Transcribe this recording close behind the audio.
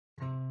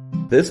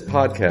This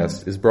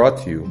podcast is brought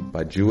to you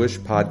by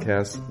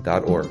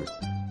JewishPodcasts.org.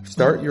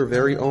 Start your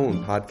very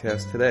own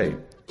podcast today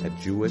at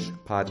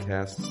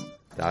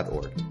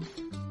JewishPodcasts.org.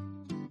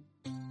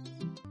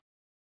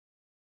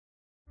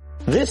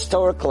 This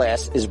Torah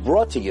class is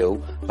brought to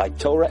you by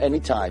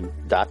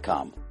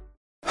TorahAnytime.com.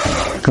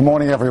 Good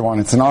morning, everyone.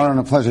 It's an honor and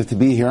a pleasure to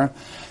be here.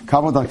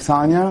 Kavod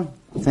Aksanya,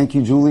 thank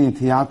you, Julie and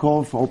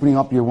Tiakov, for opening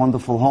up your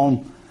wonderful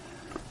home.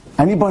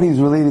 Anybody who's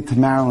related to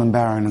Marilyn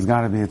Barron has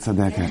got to be a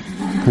tzaddiket,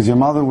 because your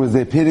mother was the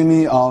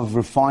epitome of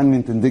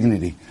refinement and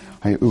dignity.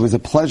 It was a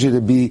pleasure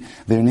to be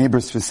their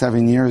neighbors for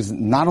 7 years.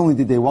 Not only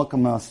did they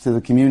welcome us to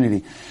the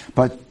community,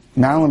 but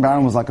Marilyn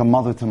Barron was like a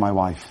mother to my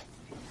wife,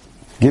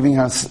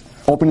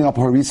 opening up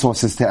her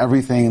resources to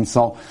everything. And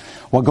so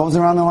what goes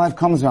around in life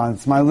comes around.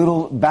 It's my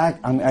little back.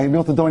 I'm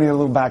able to donate a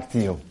little back to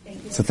you.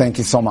 So thank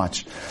you so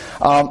much.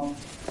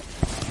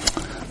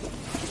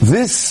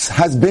 This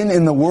has been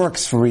in the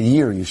works for a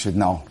year, you should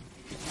know.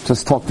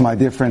 Just talked to my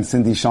dear friend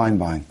Cindy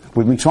Scheinbein.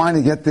 We've been trying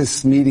to get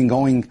this meeting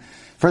going.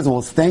 First of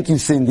all, thank you,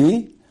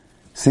 Cindy.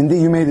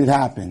 Cindy, you made it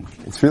happen.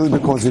 It's really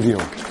because of you.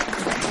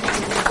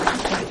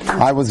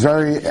 I was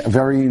very,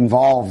 very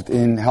involved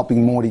in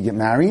helping Morty get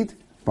married.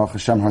 Baruch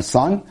Hashem, her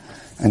son.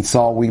 And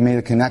so we made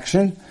a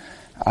connection.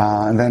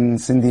 And then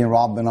Cindy and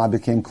Rob and I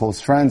became close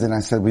friends. And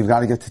I said, we've got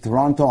to get to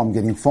Toronto. I'm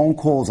getting phone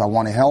calls. I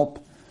want to help.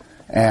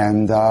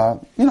 And,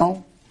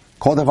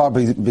 Kol davar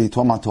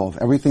b'yito ma tov.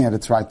 Everything at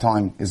its right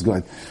time is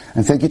good.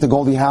 And thank you to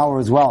Goldie Hauer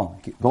as well.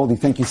 Goldie,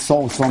 thank you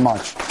so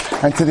much.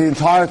 And to the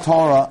entire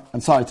Toronto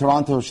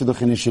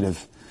Shidduch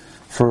Initiative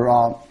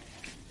for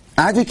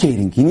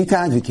advocating. You need to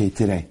advocate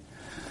today.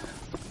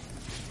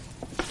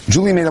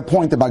 Julie made a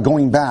point about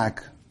going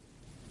back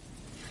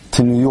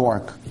to New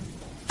York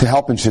to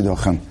help in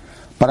Shidduchim.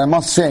 But I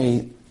must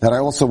say that I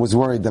also was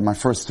worried that my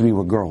first 3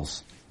 were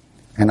girls.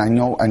 And I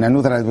knew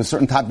that I was a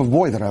certain type of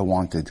boy that I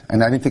wanted.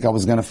 And I didn't think I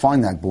was going to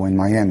find that boy in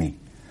Miami.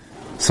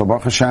 So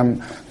Baruch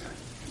Hashem,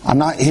 I'm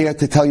not here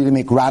to tell you to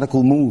make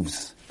radical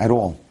moves at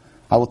all.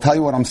 I will tell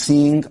you what I'm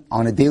seeing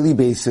on a daily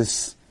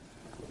basis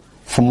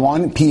from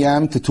 1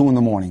 p.m. to 2 in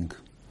the morning.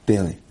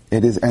 Daily.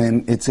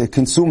 It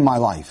consumed my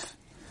life.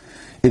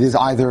 It is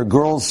either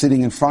girls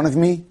sitting in front of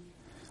me,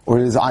 or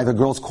it is either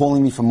girls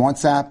calling me from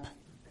WhatsApp,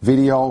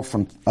 video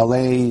from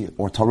LA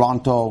or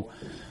Toronto,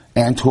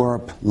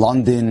 Antwerp,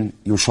 London,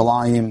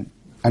 Yerushalayim,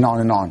 and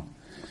on and on.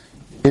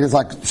 It is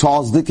like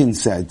Charles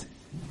Dickens said,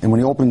 and when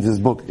he opened his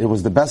book, it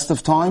was the best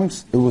of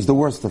times, it was the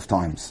worst of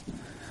times.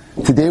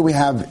 Today we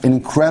have we're in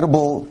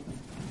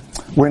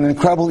an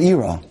incredible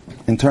era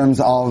in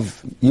terms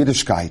of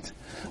Yiddishkeit.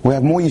 We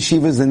have more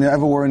yeshivas than there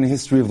ever were in the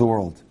history of the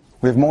world.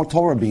 We have more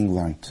Torah being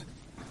learned.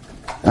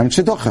 And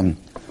shidduchim.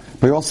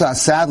 But also,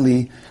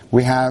 sadly,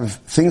 we have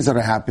things that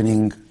are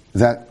happening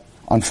that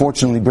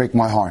unfortunately break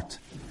my heart.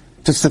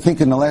 Just to think,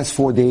 in the last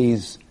 4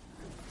 days,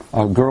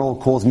 a girl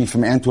calls me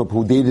from Antwerp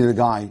who dated a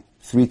guy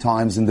 3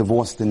 times and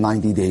divorced in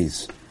 90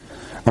 days.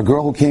 A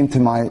girl who came to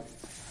my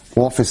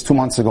office 2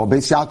 months ago,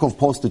 Beis Yaakov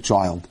poster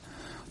child,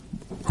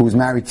 who was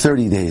married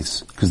 30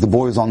 days, because the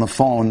boy was on the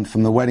phone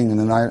from the wedding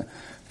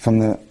from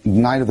the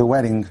night of the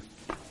wedding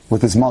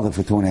with his mother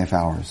for 2.5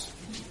 hours.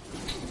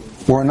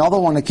 Or another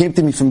one that came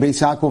to me from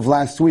Beis Yaakov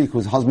last week,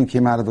 whose husband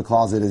came out of the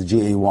closet as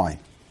G-A-Y.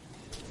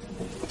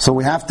 So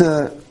we have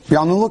to be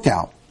on the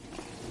lookout.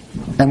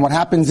 And what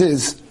happens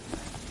is,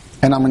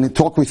 and I'm going to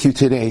talk with you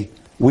today,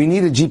 we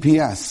need a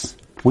GPS.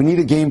 We need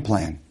a game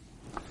plan.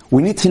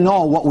 We need to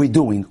know what we're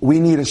doing. We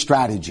need a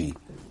strategy.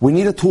 We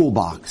need a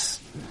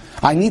toolbox.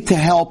 I need to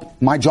help.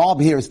 My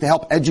job here is to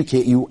help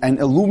educate you and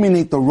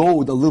illuminate the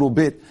road a little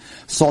bit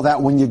so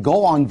that when you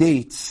go on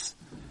dates,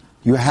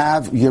 you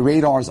have your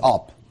radars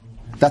up.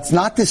 That's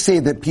not to say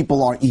that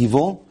people are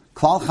evil.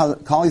 Klal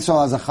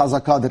Yisrael has a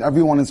chazakah that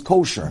everyone is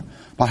kosher.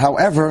 But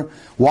however,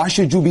 why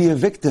should you be a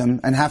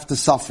victim and have to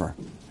suffer?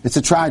 It's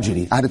a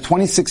tragedy. I had a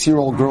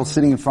 26-year-old girl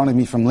sitting in front of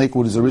me from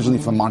Lakewood, who's originally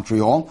from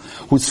Montreal,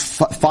 whose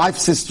 5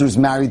 sisters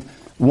married,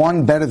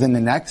 one better than the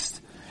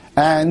next,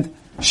 and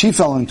she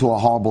fell into a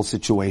horrible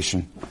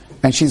situation.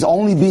 And she's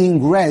only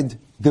being read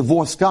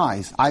divorced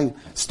guys. I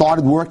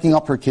started working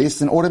up her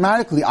case, and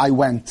automatically I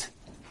went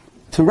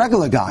to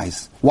regular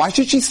guys. Why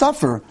should she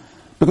suffer?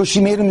 Because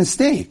she made a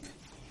mistake.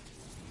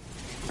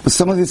 But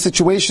some of the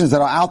situations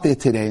that are out there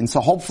today, and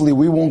so hopefully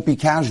we won't be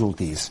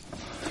casualties.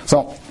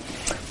 So,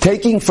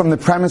 taking from the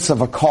premise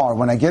of a car,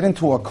 when I get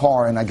into a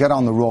car and I get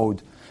on the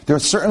road, there are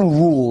certain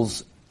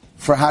rules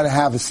for how to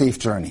have a safe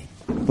journey.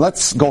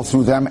 Let's go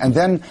through them, and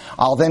then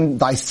I'll then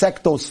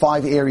dissect those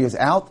 5 areas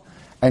out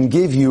and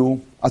give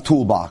you a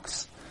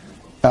toolbox.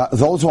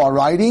 Those who are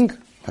writing,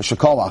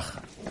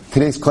 hashakowach,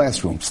 today's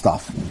classroom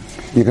stuff.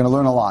 You're going to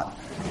learn a lot.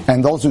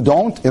 And those who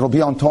don't, it'll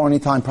be on Torah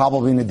Anytime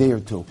probably in a day or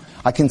 2.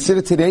 I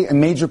consider today a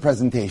major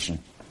presentation.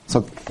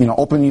 So,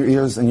 open your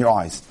ears and your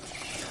eyes.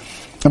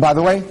 And by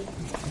the way,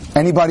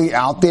 anybody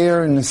out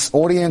there in this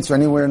audience or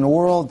anywhere in the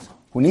world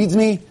who needs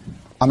me,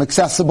 I'm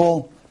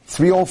accessible.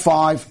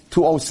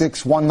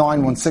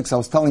 305-206-1916. I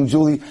was telling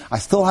Julie, I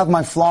still have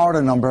my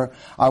Florida number.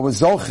 I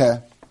was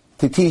Zoche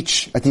to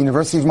teach at the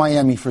University of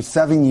Miami for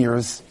 7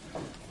 years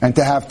and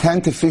to have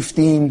 10 to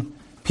 15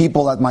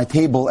 people at my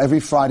table every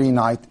Friday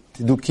night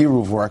to do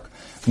kiruv work.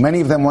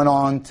 Many of them went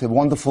on to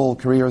wonderful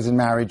careers in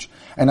marriage,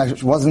 and I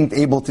wasn't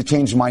able to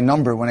change my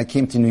number when I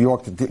came to New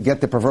York to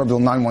get the proverbial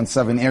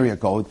 917 area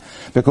code,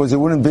 because it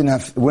wouldn't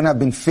have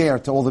been fair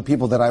to all the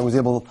people that I was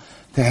able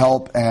to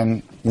help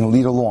and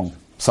lead along.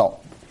 So,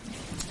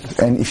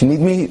 and if you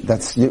need me,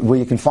 that's where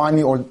you can find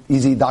me, or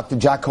easy,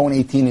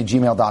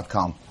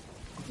 drjackcohen18@gmail.com.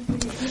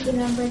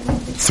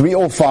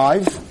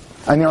 305,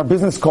 and there are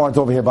business cards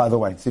over here, by the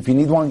way. So if you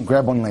need one,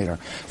 grab one later.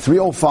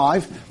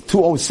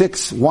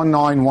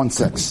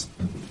 305-206-1916.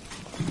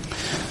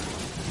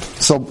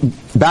 So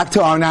back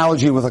to our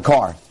analogy with a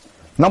car.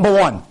 Number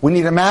one, we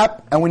need a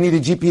map and we need a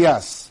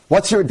GPS.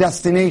 What's your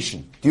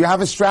destination? Do you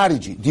have a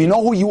strategy? Do you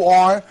know who you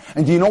are,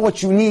 and do you know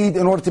what you need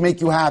in order to make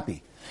you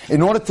happy?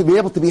 In order to be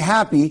able to be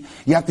happy,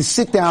 you have to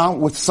sit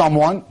down with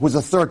someone who's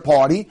a third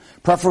party,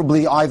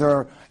 preferably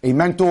either a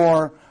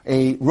mentor,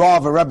 a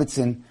Rav, a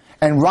Rebbitzin,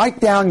 and write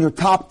down your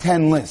top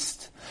 10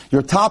 list.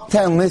 Your top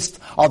 10 list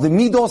are the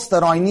midos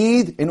that I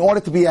need in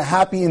order to be a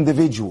happy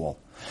individual.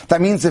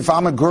 That means if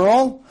I'm a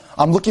girl,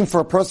 I'm looking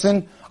for a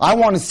person I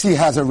want to see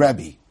has a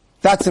Rebbe.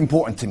 That's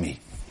important to me.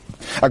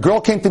 A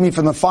girl came to me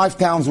from the 5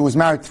 towns who was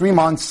married 3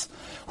 months,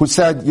 who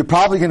said, you're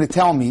probably going to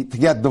tell me to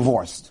get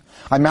divorced.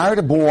 I married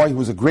a boy who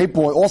was a great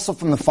boy, also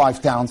from the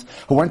 5 towns,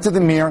 who went to the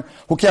Mir,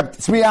 who kept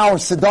 3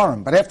 hours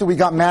Siddurim. But after we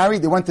got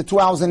married, they went to 2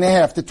 hours and a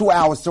half, to 2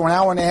 hours, to an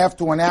hour and a half,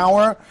 to an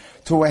hour,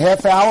 to a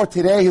half hour.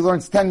 Today he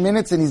learns 10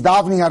 minutes and he's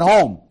davening at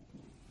home.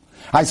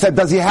 I said,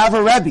 does he have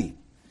a Rebbe?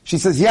 She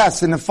says,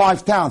 yes, in the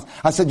 5 towns.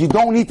 I said, you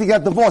don't need to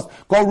get divorced.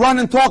 Go run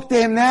and talk to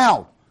him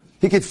now.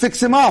 He could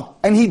fix him up.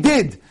 And he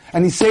did.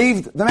 And he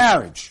saved the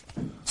marriage.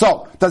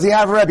 So, does he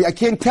have a Rebbe? I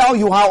can't tell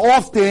you how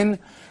often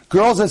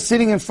girls are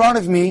sitting in front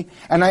of me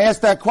and I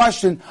ask that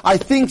question. I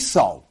think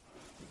so.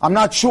 I'm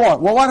not sure.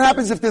 Well, what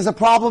happens if there's a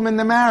problem in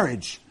the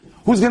marriage?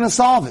 Who's going to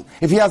solve it?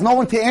 If he has no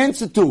one to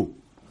answer to?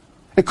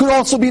 It could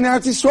also be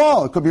Eretz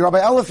Yisrael. It could be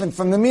Rabbi Elephant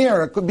from the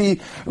Mir. It could be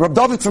Rabbi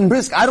David from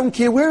Brisk. I don't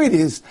care where it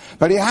is.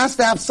 But he has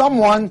to have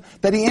someone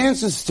that he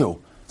answers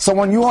to.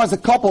 Someone you are as a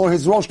couple, or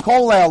his Rosh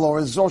Kollel, or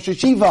his Rosh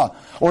Yeshiva,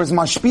 or his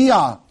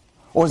Mashpia,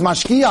 or his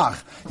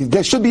Mashkiach.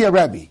 There should be a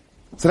Rebbe.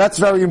 So that's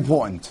very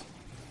important.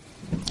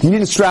 You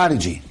need a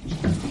strategy.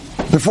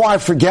 Before I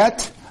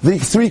forget, the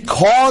 3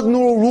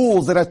 cardinal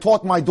rules that I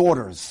taught my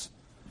daughters.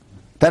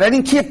 That I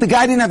didn't care if the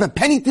guy didn't have a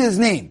penny to his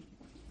name.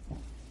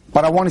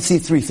 But I want to see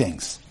 3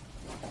 things.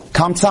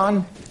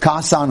 Kamsan,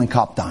 Kasan, and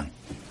Kaptan.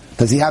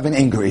 Does he have an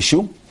anger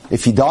issue?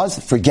 If he does,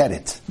 forget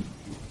it.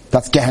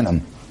 That's Gehenna.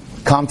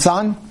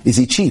 Kamsan, is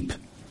he cheap?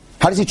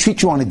 How does he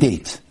treat you on a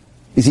date?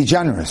 Is he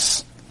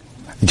generous?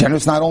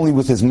 Generous not only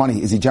with his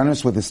money, is he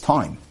generous with his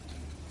time?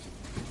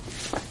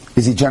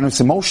 Is he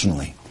generous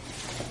emotionally?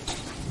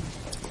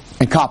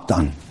 And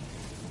Kaptan,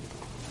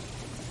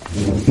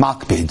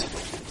 Makbid,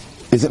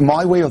 is it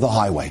my way or the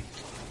highway?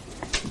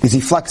 Is he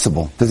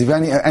flexible? Does he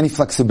have any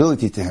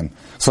flexibility to him?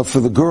 So for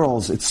the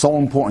girls, it's so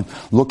important.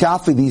 Look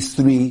out for these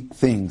 3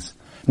 things.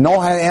 Know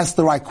how to ask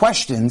the right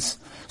questions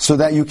so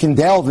that you can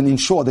delve and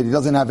ensure that he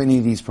doesn't have any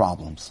of these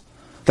problems.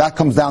 That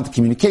comes down to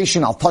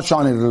communication. I'll touch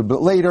on it a little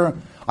bit later.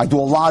 I do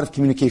a lot of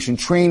communication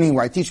training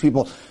where I teach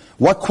people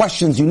what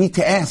questions you need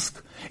to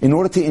ask in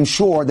order to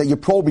ensure that you're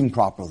probing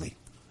properly.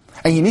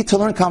 And you need to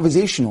learn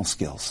conversational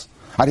skills.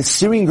 I had a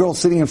Syrian girl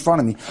sitting in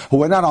front of me who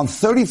went out on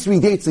 33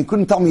 dates and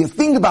couldn't tell me a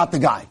thing about the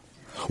guy.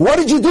 What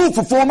did you do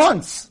for 4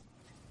 months?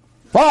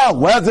 Well,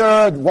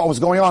 weather, what was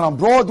going on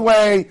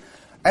Broadway,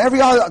 every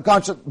other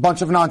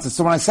bunch of nonsense.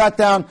 So when I sat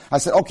down, I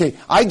said, okay,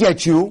 I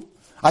get you.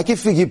 I can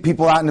figure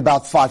people out in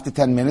about 5 to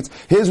 10 minutes.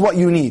 Here's what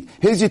you need.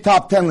 Here's your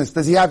top 10 list.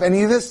 Does he have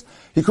any of this?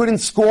 He couldn't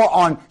score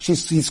on, he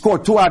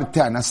scored 2 out of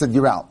 10. I said,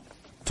 you're out.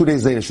 2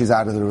 days later, she's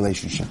out of the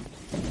relationship.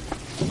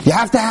 You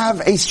have to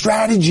have a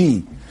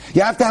strategy.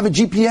 You have to have a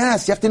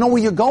GPS. You have to know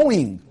where you're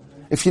going.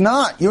 If you're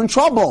not, you're in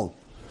trouble.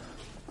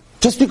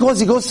 Just because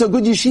he goes to a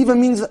good yeshiva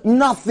means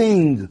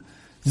nothing.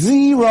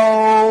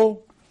 0.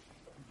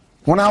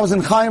 When I was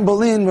in Chaim,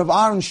 Berlin, Rav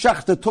Aaron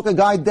Schechter took a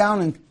guy down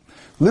and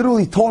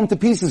literally tore him to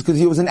pieces because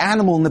he was an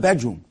animal in the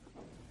bedroom.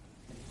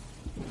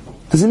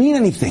 Doesn't mean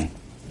anything.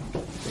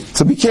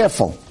 So be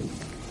careful.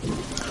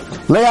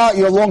 Lay out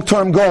your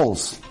long-term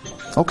goals.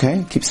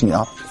 Okay, keeps me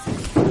up.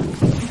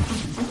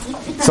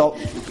 So,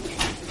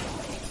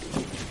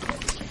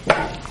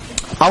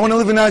 I want to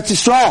live in Eretz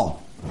Yisrael.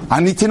 I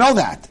need to know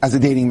that as a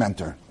dating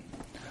mentor.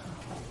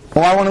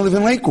 Or I want to live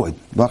in Lakewood.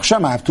 Baruch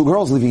Hashem, I have 2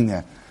 girls living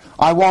there.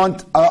 I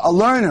want a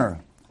learner.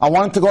 I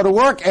want him to go to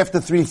work after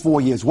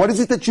 3-4 years. What is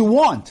it that you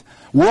want?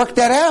 Work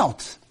that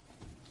out.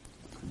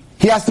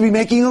 He has to be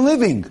making a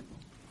living.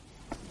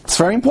 It's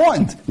very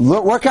important.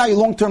 Work out your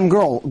long-term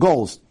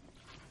goals.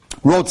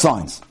 Road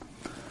signs.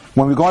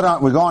 When we go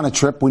on a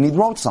trip, we need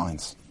road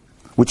signs.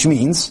 Which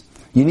means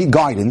you need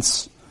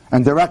guidance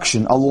and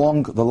direction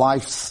along the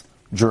life's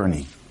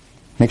journey.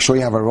 Make sure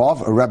you have a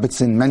Rav, a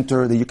Rebbitzin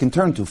mentor that you can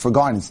turn to for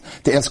guidance,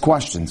 to ask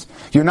questions.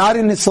 You're not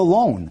in this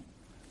alone.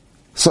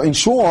 So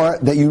ensure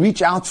that you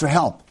reach out for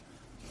help.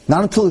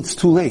 Not until it's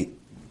too late.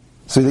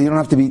 So that you don't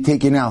have to be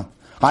taken out.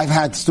 I've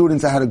had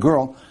students, I had a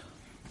girl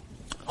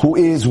who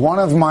is one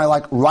of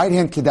my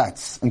right-hand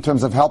cadets in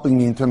terms of helping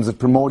me, in terms of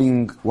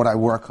promoting what I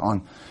work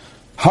on.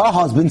 Her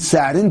husband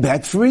sat in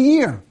bed for a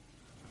year.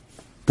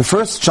 The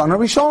first Shana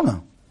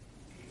Rishona.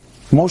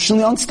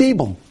 Emotionally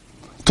unstable.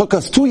 Took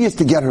us 2 years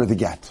to get her the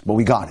get, but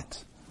we got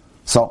it.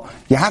 So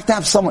you have to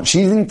have someone.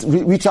 She didn't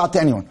reach out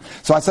to anyone.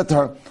 So I said to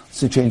her,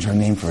 let's change her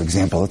name, for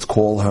example. Let's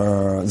call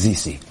her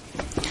Zizi.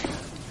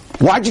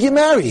 Why'd you get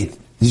married?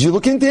 Did you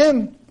look into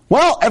him?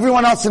 Well,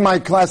 everyone else in my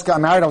class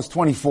got married. I was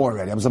 24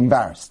 already. I was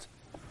embarrassed.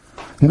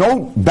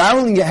 No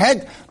barreling your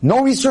head,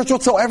 no research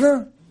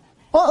whatsoever.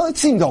 Well, it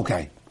seemed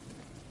okay.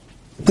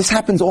 This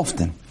happens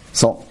often.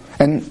 So,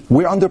 and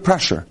we're under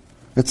pressure.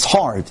 It's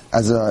hard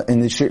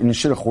in the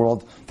shidduch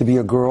world to be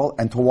a girl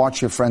and to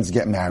watch your friends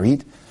get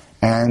married,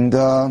 and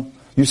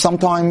you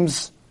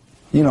sometimes,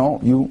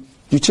 you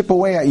chip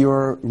away at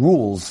your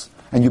rules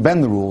and you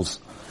bend the rules,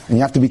 and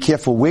you have to be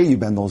careful where you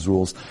bend those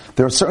rules.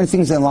 There are certain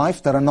things in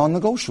life that are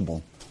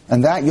non-negotiable,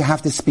 and that you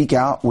have to speak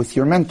out with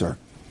your mentor.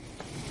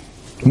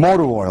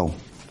 Motor oil.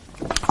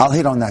 I'll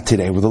hit on that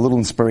today with a little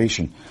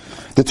inspiration.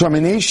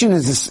 Determination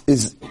is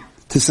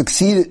to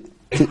succeed.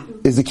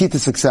 Is the key to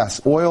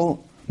success.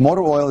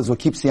 Motor oil is what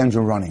keeps the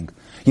engine running.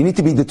 You need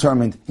to be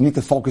determined. You need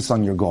to focus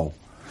on your goal.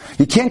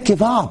 You can't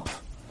give up.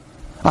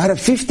 I had a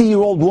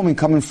 50-year-old woman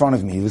come in front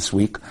of me this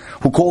week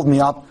who called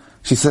me up.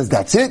 She says,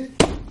 that's it.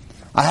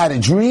 I had a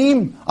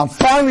dream. I'm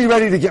finally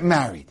ready to get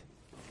married.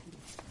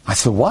 I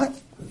said, what?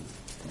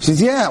 She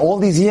says, yeah, all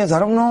these years, I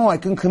don't know, I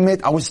couldn't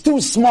commit. I was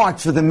too smart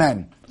for the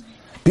men.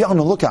 Be on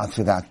the lookout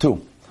for that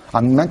too.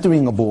 I'm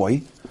mentoring a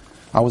boy.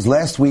 I was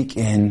last week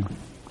in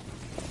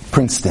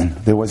Princeton.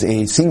 There was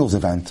a singles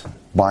event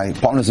by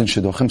Partners in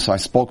Shidduchim, so I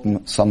spoke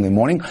Sunday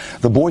morning.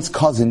 The boy's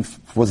cousin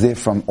was there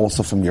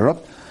also from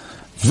Europe.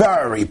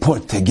 Very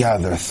put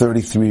together,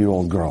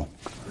 33-year-old girl.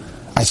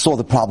 I saw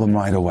the problem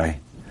right away.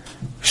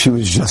 She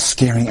was just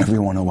scaring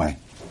everyone away.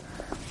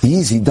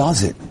 Easy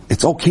does it.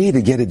 It's okay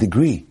to get a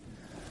degree.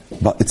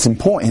 But it's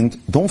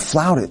important, don't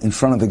flout it in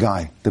front of the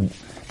guy.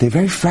 They're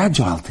very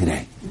fragile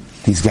today,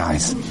 these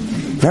guys.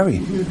 Very.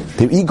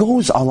 Their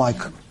egos are like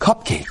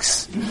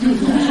cupcakes.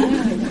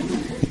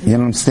 You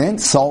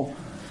understand? So,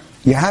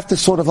 you have to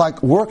sort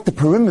of work the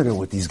perimeter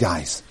with these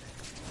guys.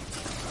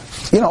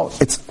 No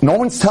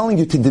one's telling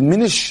you to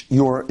diminish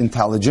your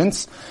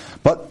intelligence,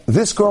 but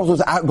this girl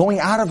was going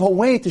out of her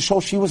way to show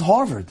she was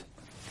Harvard.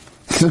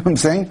 You know what I'm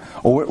saying?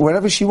 Or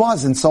wherever she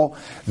was. And so,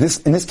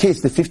 in this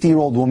case, the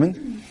 50-year-old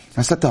woman,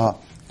 I said to her,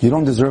 you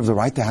don't deserve the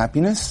right to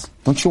happiness?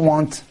 Don't you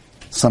want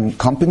some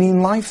company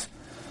in life?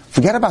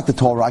 Forget about the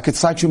Torah. I could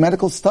cite you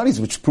medical studies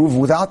which prove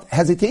without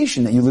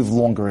hesitation that you live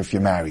longer if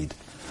you're married.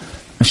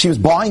 And she was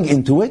buying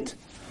into it.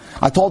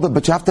 I told her,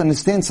 but you have to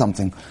understand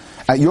something.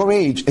 At your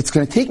age, it's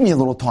going to take me a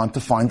little time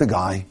to find the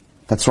guy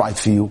that's right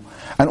for you.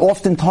 And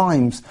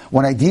oftentimes,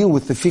 when I deal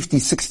with the 50,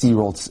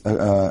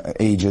 60-year-old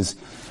ages,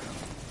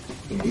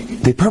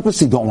 they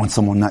purposely don't want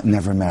someone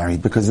never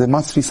married because there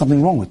must be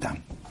something wrong with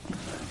them.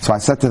 So I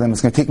said to them,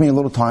 it's going to take me a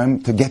little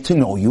time to get to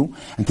know you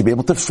and to be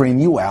able to frame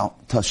you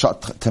out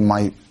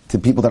to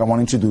people that I want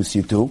to introduce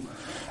you to.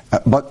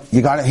 But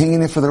you got to hang in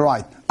there for the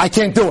ride. I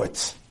can't do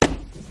it.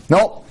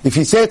 No, if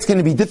you say it's going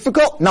to be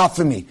difficult, not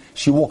for me.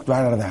 She walked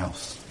right out of the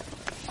house.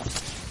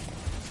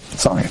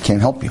 Sorry, I can't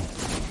help you.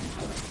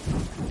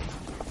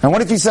 And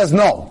what if he says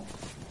no?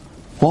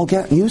 Well,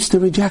 get used to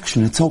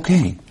rejection. It's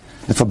okay.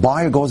 If a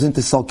buyer goes in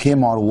to sell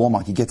Kmart or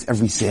Walmart, he gets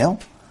every sale.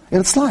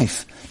 It's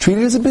life. Treat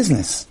it as a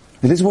business.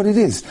 It is what it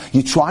is.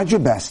 You tried your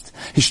best.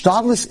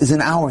 Hishtadlus is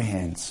in our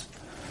hands.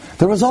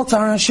 The results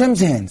are in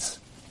Hashem's hands.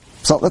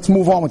 So let's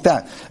move on with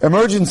that.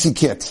 Emergency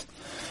kit.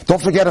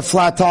 Don't forget a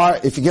flat tire.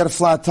 If you get a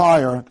flat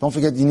tire, don't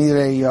forget you need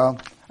a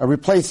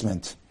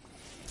replacement.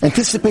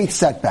 Anticipate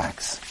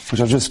setbacks, which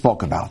I just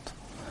spoke about.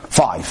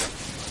 5.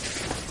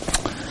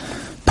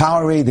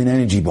 Powerade and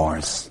energy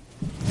bars.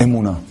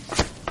 Emunah.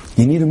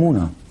 You need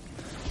emunah.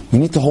 You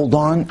need to hold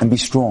on and be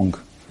strong.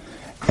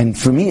 And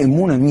for me,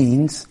 emunah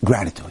means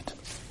gratitude.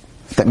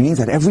 That means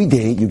that every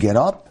day you get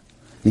up,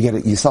 you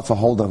get yourself a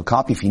hold of a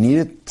copy. If you need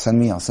it, send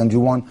me. I'll send you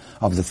one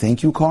of the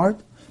thank you card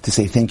to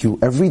say thank you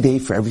every day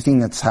for everything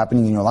that's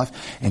happening in your life,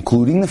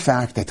 including the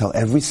fact I tell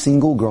every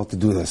single girl to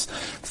do this.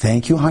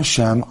 Thank you,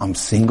 Hashem. I'm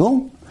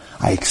single.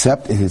 I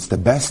accept it is the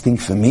best thing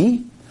for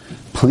me.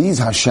 Please,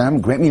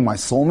 Hashem, grant me my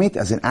soulmate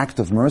as an act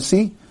of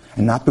mercy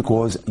and not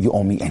because you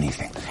owe me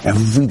anything.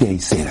 Every day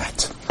say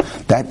that.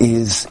 That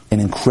is an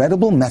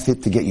incredible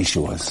method to get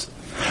Yeshuas.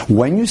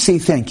 When you say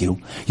thank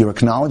you, you're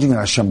acknowledging that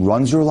Hashem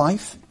runs your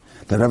life,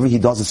 that whatever He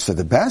does is for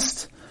the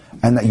best,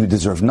 and that you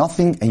deserve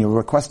nothing, and you're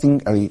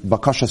requesting a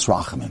bakashas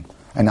rachamim,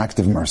 an act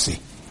of mercy.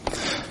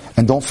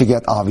 And don't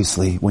forget,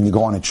 obviously, when you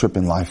go on a trip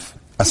in life,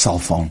 a cell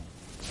phone.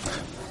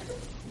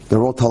 The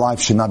road to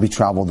life should not be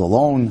traveled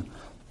alone.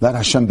 Let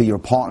Hashem be your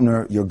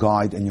partner, your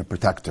guide, and your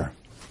protector.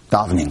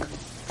 Davening.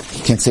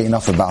 Can't say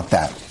enough about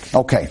that.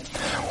 Okay.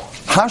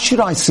 How should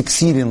I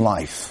succeed in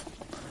life?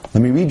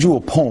 Let me read you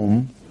a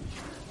poem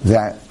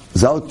that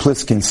Zelig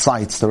Pliskin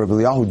cites the Rabbi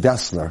Eliyahu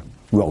Dessler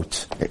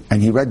wrote.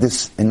 And he wrote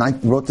this in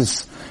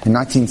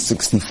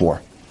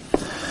 1964.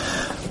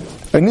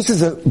 And this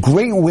is a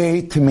great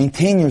way to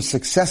maintain your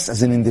success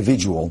as an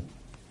individual,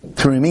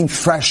 to remain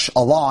fresh,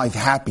 alive,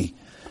 happy.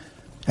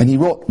 And he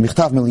wrote,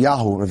 Michtav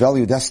Miliyahu, Rav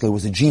Elio Dessler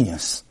was a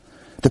genius.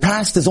 The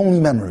past is only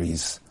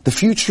memories. The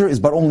future is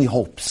but only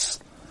hopes.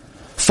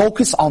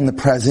 Focus on the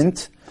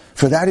present,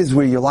 for that is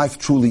where your life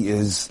truly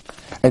is,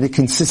 and it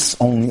consists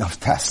only of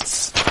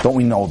tests. Don't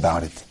we know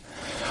about it?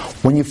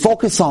 When you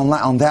focus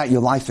on that,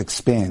 your life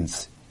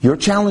expands. Your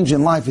challenge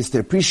in life is to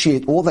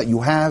appreciate all that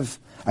you have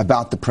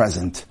about the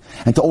present,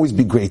 and to always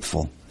be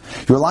grateful.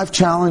 Your life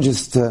challenge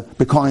is to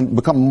become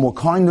a more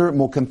kinder,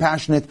 more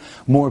compassionate,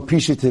 more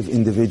appreciative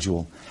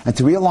individual, and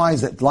to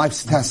realize that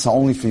life's tests are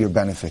only for your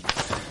benefit.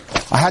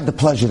 I had the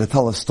pleasure to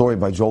tell a story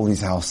by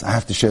Jolie's house. I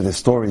have to share this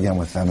story again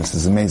with them. This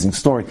is an amazing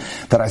story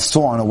that I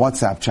saw on a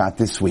WhatsApp chat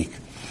this week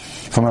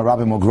from a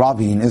Rabbi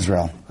Mogravi in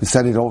Israel, who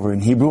said it over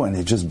in Hebrew, and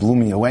it just blew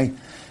me away.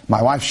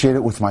 My wife shared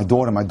it with my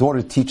daughter. My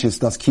daughter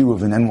does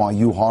Kiruv in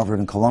NYU, Harvard,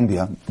 and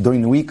Columbia.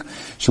 During the week,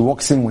 she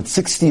walks in with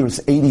 60 or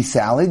 80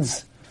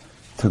 salads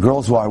to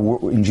girls who are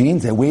in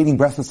jeans. They're waiting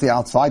breathlessly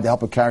outside to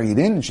help her carry it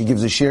in, and she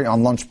gives a share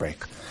on lunch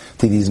break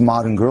to these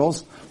modern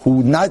girls who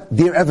would not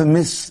dare ever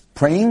miss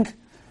praying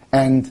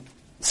and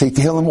say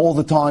Tehillim all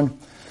the time.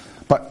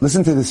 But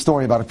listen to this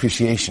story about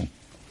appreciation.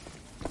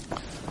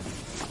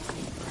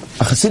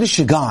 A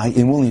Hasidic guy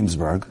in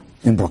Williamsburg,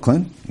 in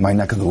Brooklyn, my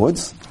neck of the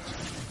woods,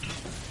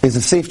 is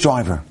a safe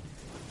driver.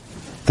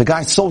 The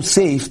guy's so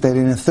safe that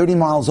in a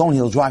 30-mile zone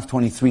he'll drive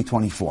 23,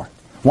 24.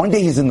 One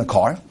day he's in the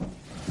car,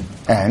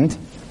 and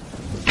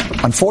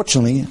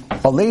unfortunately,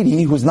 a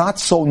lady who's not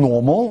so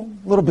normal,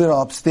 a little bit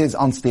upstairs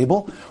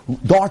unstable,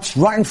 darts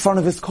right in front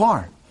of his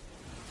car.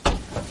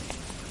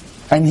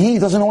 And he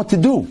doesn't know what to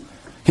do.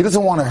 He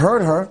doesn't want to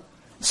hurt her,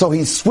 so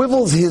he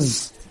swivels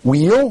his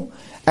wheel,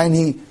 and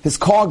his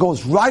car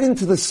goes right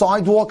into the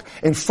sidewalk.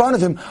 In front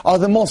of him are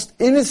the most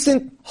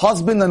innocent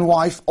husband and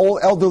wife,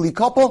 old elderly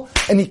couple,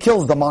 and he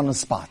kills them on the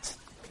spot.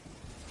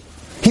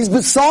 He's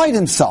beside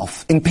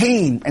himself in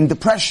pain and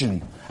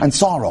depression and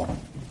sorrow.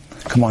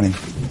 Come on in.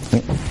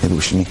 Maybe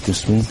we should make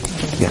this room.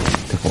 Yeah,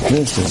 take off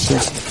this.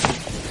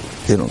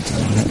 They don't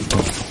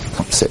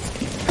come sit.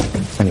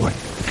 Anyway.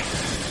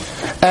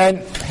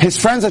 And his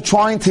friends are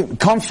trying to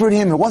comfort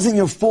him. It wasn't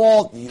your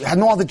fault. You had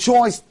no other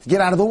choice.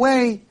 Get out of the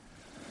way.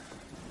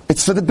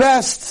 It's for the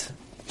best.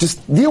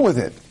 Just deal with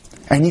it.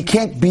 And he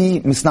can't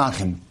be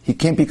misnachim. He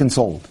can't be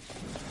consoled.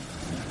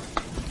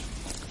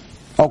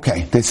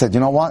 Okay, they said, you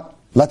know what?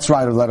 Let's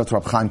write a letter to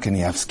Reb Chaim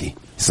Kanievsky.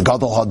 He's a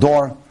Gadol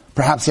Hador.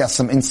 Perhaps he has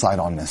some insight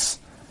on this.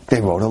 They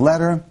wrote a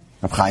letter.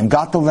 Reb Chaim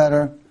got the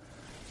letter.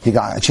 He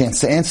got a chance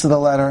to answer the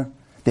letter.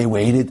 They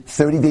waited.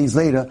 30 days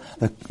later,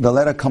 the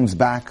letter comes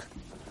back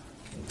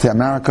to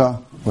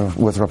America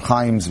with Reb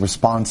Chaim's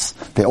response.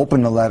 They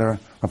open the letter.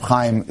 Reb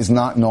Chaim is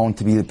not known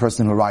to be the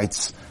person who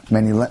writes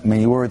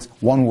many words.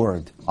 One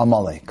word,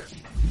 Amalek.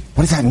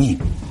 What does that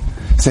mean?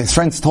 So his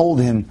friends told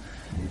him,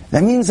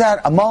 that means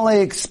that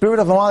Amalek, spirit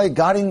of Amalek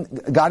got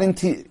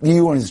into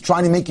you and is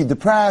trying to make you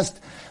depressed.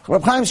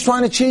 Reb Chaim's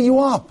trying to cheer you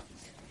up.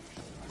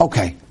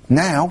 Okay,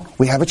 now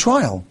we have a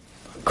trial,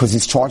 because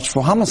he's charged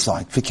for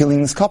homicide, for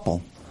killing this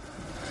couple.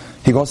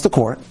 He goes to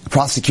court. The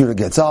prosecutor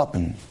gets up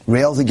and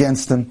rails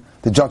against him.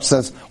 The judge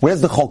says,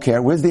 where's the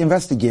choker? Where's the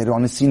investigator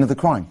on the scene of the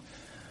crime?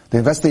 The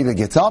investigator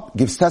gets up,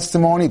 gives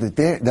testimony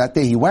that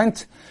day he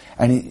went,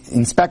 and he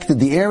inspected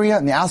the area,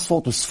 and the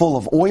asphalt was full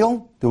of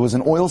oil. There was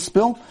an oil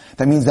spill.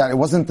 That means that it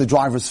wasn't the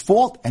driver's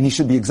fault, and he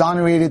should be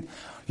exonerated.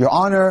 Your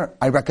Honor,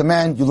 I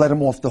recommend you let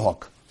him off the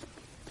hook.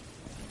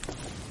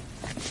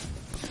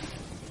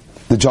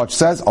 The judge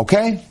says,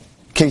 okay,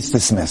 case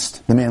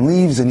dismissed. The man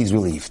leaves, and he's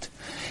relieved.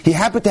 He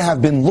happened to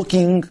have been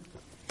looking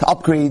to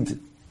upgrade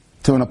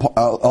to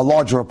a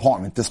larger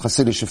apartment, this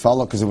Hasidic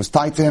fellow, because it was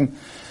tight to him.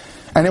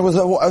 And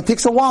it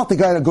takes a while to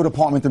get a good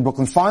apartment in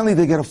Brooklyn. Finally,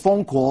 they get a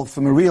phone call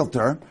from a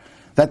realtor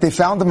that they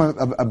found him a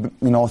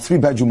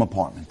 3-bedroom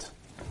apartment.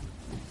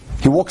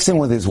 He walks in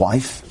with his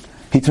wife.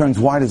 He turns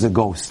white as a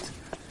ghost.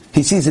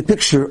 He sees a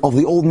picture of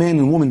the old man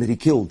and woman that he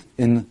killed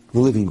in the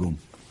living room.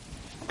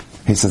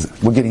 He says,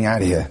 we're getting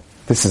out of here.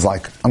 This is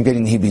like, I'm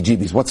getting the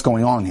heebie-jeebies. What's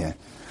going on here?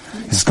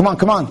 He says, come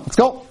on, let's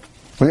go.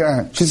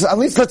 She says, at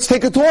least let's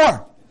take a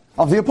tour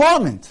of the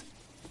apartment.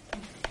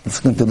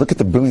 Look at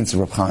the brilliance of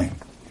Reb Chaim.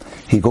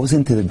 He goes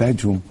into the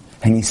bedroom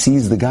and he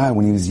sees the guy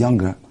when he was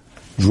younger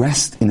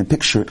dressed in a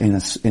picture in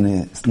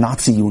a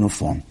Nazi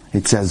uniform.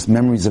 It says,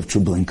 Memories of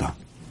Treblinka.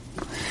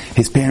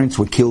 His parents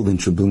were killed in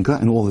Treblinka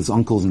and all his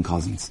uncles and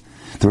cousins.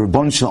 The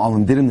Ribbon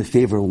Shalom did him the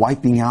favor of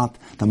wiping out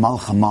the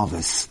Malach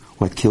HaMavis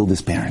who had killed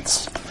his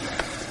parents.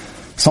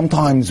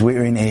 Sometimes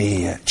we're in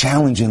a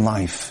challenge in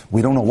life.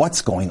 We don't know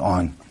what's going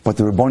on, but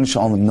the Ribbon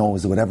Shalom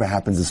knows that whatever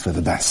happens is for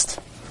the best.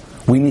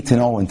 We need to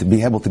know and to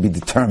be able to be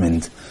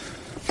determined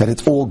that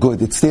it's all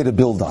good. It's there to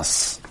build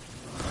us.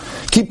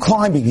 Keep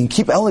climbing and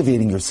keep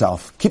elevating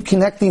yourself. Keep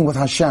connecting with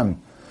Hashem.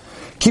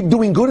 Keep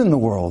doing good in the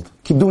world.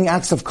 Keep doing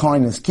acts of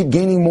kindness. Keep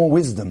gaining more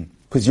wisdom.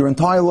 because your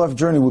entire life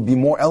journey will be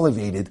more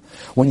elevated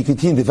when you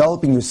continue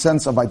developing your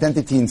sense of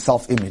identity and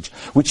self-image.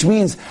 Which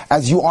means,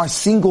 as you are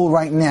single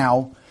right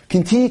now,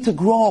 continue to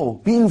grow,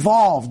 be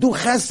involved, do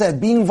chesed,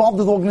 be involved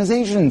with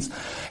organizations,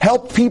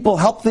 help people,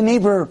 help the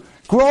neighbor,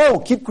 grow,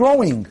 keep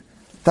growing.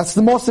 That's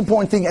the most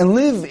important thing, and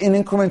live in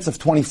increments of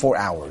 24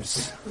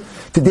 hours.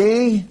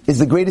 Today is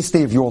the greatest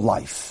day of your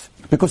life,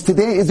 because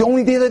today is the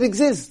only day that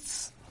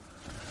exists.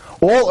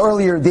 All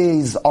earlier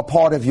days are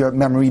part of your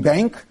memory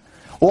bank.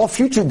 All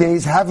future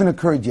days haven't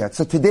occurred yet.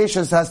 So today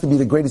just has to be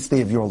the greatest day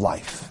of your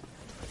life.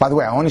 By the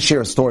way, I want to share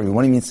a story of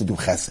what it means to do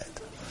chesed.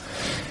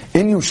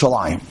 In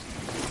Yerushalayim,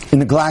 in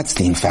the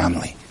Gladstein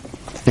family,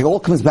 it all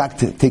comes back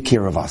to take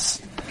care of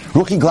us.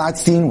 Ruchi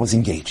Gladstein was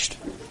engaged.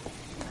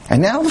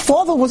 And now the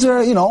father was a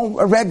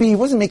Rebbe. He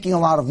wasn't making a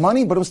lot of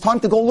money, but it was time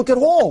to go look at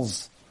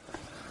halls.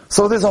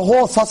 So there's a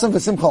hall, Sasson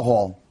V'Simcha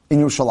Hall, in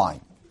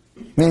Yerushalayim.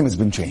 Name has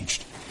been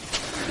changed.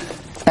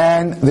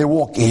 And they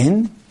walk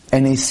in,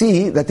 and they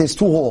see that there's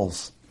two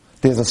halls.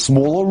 There's a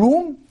smaller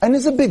room, and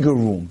there's a bigger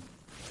room.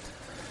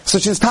 So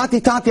she says,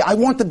 Tati, I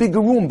want the bigger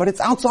room, but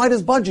it's outside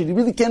his budget. He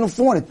really can't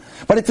afford it.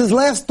 But it's his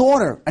last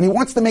daughter, and he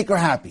wants to make her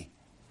happy.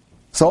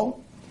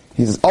 So,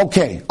 he says,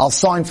 okay, I'll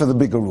sign for the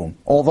bigger room.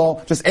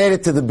 Although, just add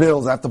it to the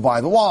bills. I have to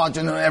buy the watch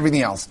and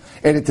everything else.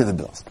 Add it to the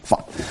bills.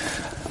 Fine.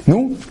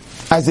 No?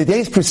 As the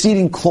days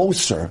proceeding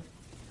closer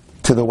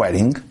to the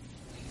wedding,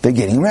 they're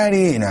getting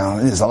ready,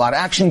 there's a lot of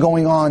action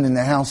going on in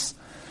the house.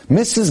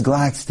 Mrs.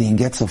 Gladstein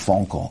gets a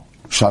phone call.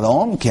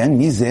 Shalom, Ken,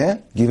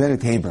 Mizeh,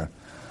 Giveret Heber.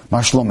 Ma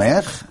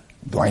shlomech?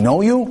 Do I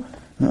know you?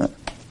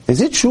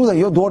 Is it true that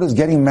your daughter is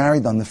getting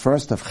married on the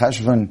 1st of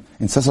Cheshvan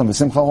in Sasson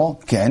V'Simcha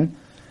Hall? Ken.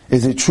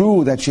 Is it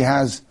true that she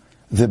has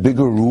the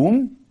bigger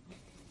room?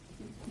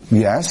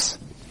 Yes.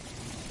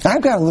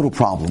 I've got a little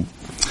problem.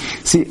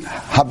 See,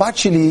 Habat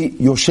sheli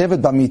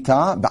yoshevet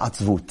b'mita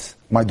ba'atzvut.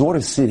 My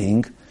daughter's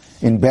sitting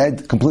in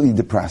bed completely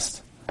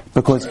depressed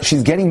because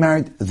she's getting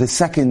married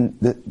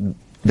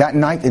that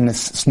night in a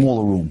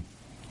smaller room.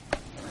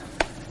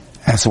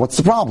 And so what's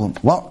the problem?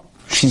 Well,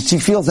 she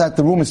feels that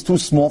the room is too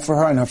small for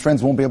her and her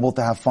friends won't be able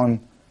to have fun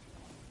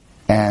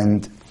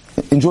and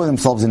enjoy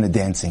themselves in the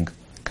dancing.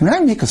 Can I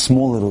make a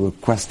small little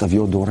request of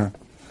your daughter?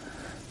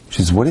 She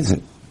says, what is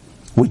it?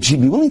 Would she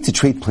be willing to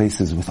trade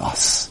places with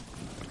us?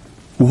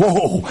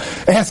 Whoa!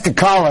 Ask a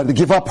Kara to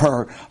give up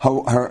her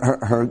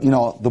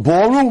the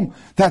ballroom?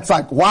 That's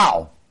like,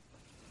 wow.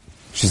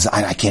 She says,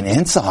 I can't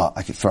answer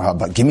for her,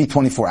 but give me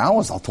 24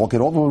 hours, I'll talk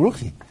it over with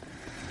Ruchi.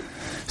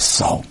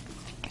 So,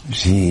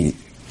 she,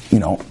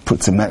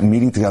 puts a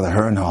meeting together,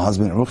 her and her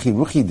husband.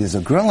 Ruchi, there's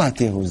a girl out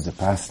there who's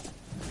depressed,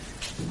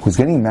 who's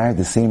getting married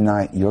the same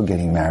night you're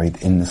getting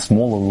married in the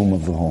smaller room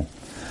of the home.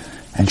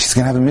 And she's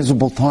going to have a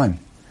miserable time.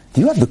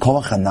 Do you have the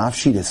kolach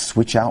hanafshi to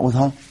switch out with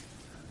her?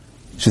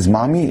 She says,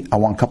 Mommy, I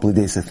want a couple of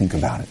days to think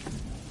about it.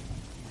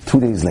 2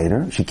 days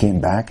later, she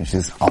came back and she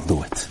says, I'll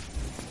do it.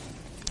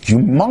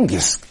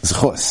 Humongous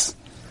zchus.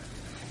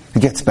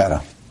 It gets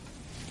better.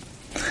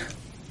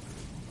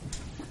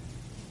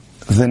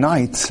 The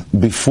night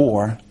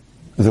before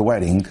the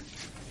wedding,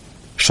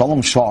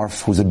 Shalom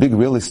Sharf, who's a big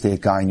real estate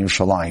guy in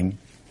Yerushalayim,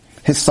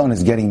 his son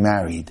is getting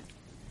married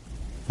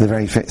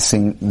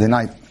the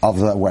night of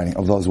the wedding,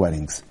 of those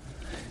weddings.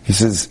 He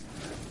says,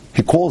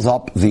 he calls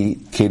up the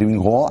catering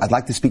hall. I'd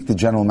like to speak to the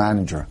general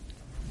manager.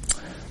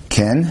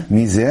 Ken,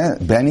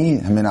 Mizeh, Benny,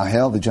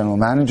 Menahel, the general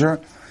manager.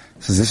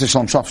 He says, this is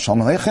Shalom Sharf.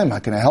 Shalom Aleichem, how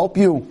can I help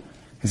you?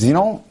 He says,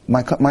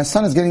 my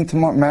son is getting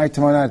married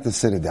tomorrow night at the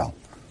Citadel.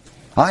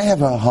 I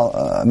have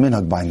a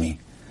minhag by me.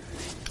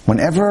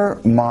 Whenever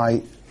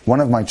one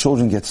of my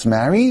children gets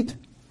married,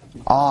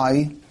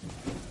 I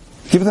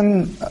give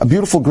them a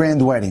beautiful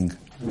grand wedding.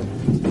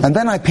 And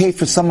then I pay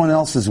for someone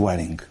else's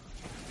wedding.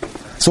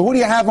 So what do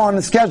you have on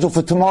the schedule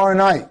for tomorrow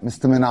night,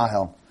 Mr.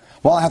 Menahel?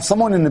 Well, I have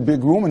someone in the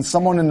big room and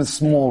someone in the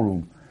small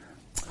room.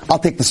 I'll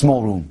take the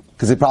small room,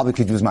 because they probably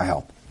could use my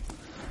help.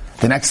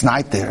 The next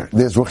night,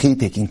 there's Ruchi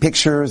taking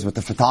pictures with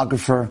the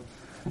photographer.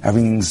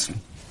 Everything's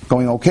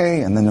going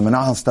okay, and then the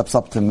Menahel steps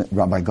up to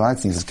Rabbi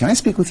Gladstein. He says, can I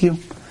speak with you?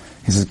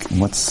 He says,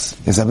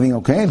 is everything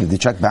okay? Did the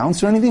check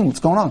bounce or anything? What's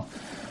going on?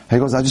 He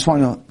goes, I just want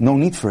to know, no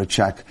need for a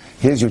check.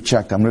 Here's your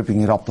check. I'm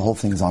ripping it up. The whole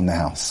thing's on the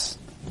house.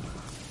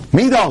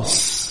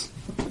 Midos.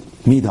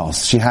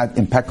 She had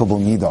impeccable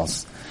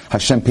midos.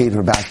 Hashem paid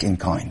her back in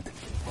kind.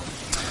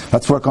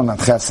 Let's work on that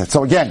chesed.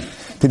 So again,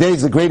 today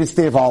is the greatest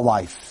day of our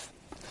life.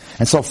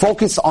 And so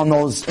focus on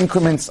those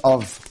increments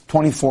of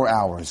 24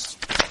 hours.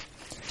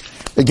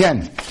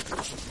 Again,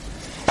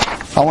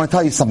 I want to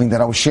tell you something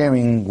that I was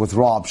sharing with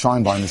Rob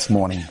Scheinbein this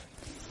morning.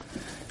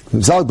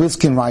 Zalek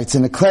Bliskin writes,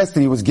 in a class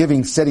that he was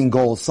giving, setting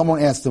goals,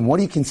 someone asked him, what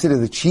do you consider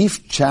the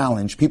chief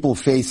challenge people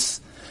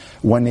face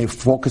when they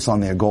focus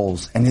on their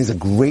goals? And here's a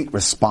great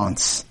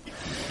response.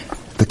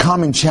 The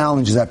common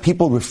challenge is that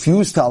people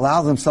refuse to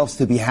allow themselves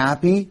to be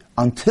happy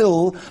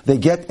until they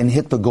get and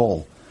hit the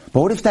goal.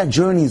 But what if that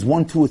journey is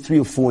 1, 2, or 3,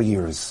 or 4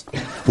 years?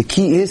 The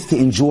key is to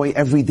enjoy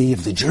every day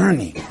of the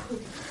journey.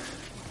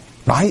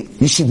 Right?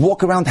 You should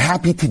walk around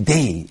happy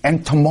today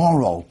and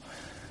tomorrow.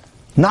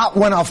 Not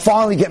when I'll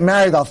finally get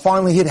married, I'll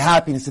finally hit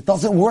happiness. It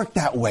doesn't work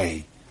that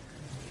way.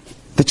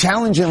 The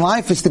challenge in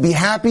life is to be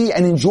happy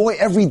and enjoy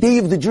every day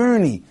of the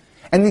journey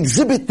and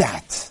exhibit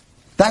that.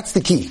 That's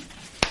the key.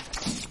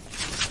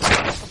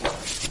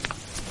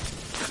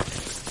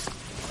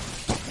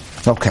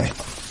 Okay.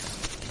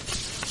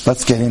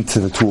 Let's get into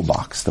the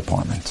toolbox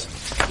department.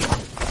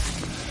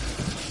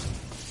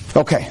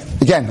 Okay.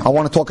 Again, I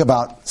want to talk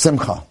about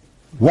Simcha.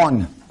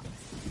 1.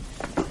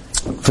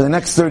 For the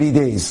next 30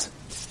 days,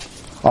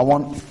 I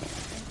want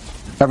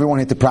everyone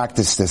here to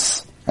practice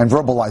this and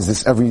verbalize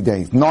this every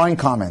day. 9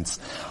 comments.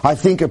 I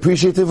think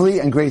appreciatively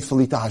and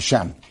gratefully to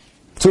Hashem.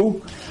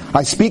 2.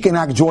 I speak and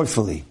act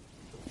joyfully.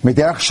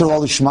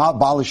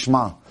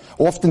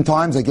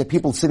 Oftentimes I get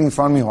people sitting in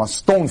front of me who are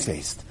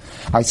stone-faced.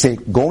 I say,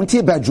 go into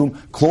your bedroom,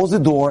 close the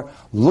door,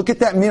 look at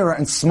that mirror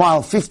and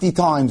smile 50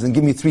 times and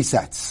give me 3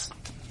 sets.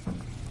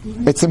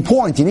 It's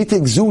important. You need to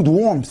exude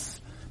warmth.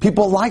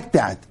 People like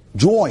that.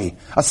 Joy.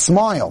 A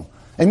smile.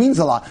 It means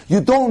a lot.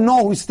 You don't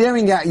know who's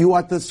staring at you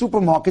at the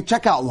supermarket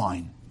checkout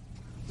line.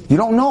 You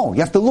don't know.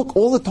 You have to look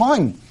all the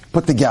time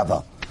put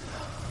together.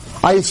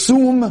 I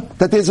assume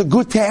that there's a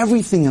good to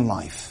everything in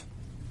life,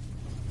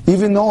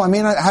 even though I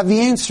may not have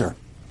the answer.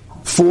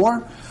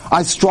 4,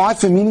 I strive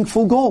for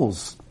meaningful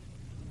goals.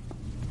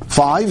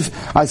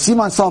 5, I see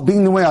myself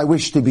being the way I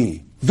wish to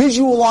be.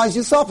 Visualize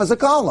yourself as a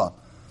kala.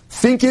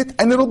 Think it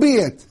and it'll be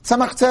it.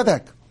 Tzemach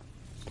tzedek.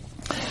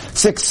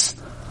 6,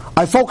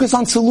 I focus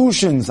on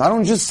solutions. I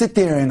don't just sit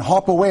there and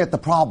hop away at the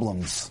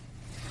problems.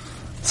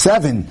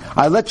 7,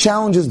 I let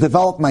challenges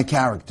develop my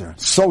character.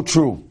 So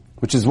true,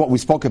 which is what we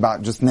spoke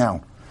about just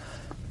now.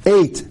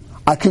 8,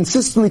 I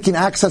consistently can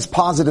access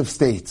positive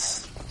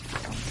states.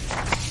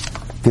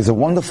 There's a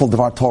wonderful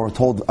Dvar Torah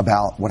told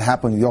about what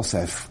happened with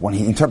Yosef when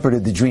he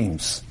interpreted the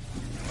dreams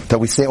that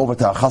we say over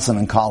to Achasan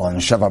and Kala and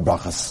Sheva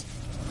Brachas.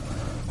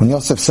 When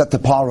Yosef said to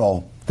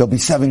Paro, there'll be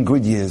 7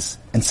 good years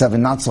and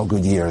 7 not so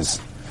good years.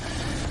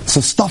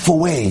 So stuff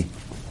away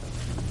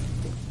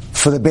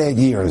for the bad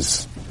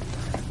years.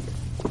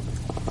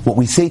 What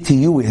we say to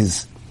you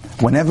is,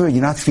 whenever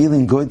you're not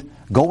feeling good,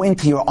 go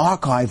into your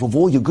archive of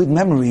all your good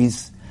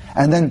memories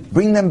and then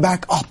bring them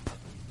back up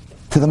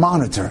to the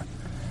monitor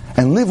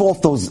and live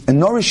off those and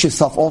nourish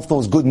yourself off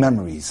those good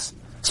memories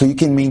so you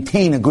can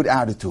maintain a good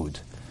attitude.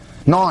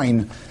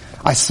 9,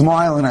 I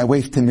smile and I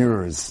wave to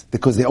mirrors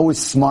because they always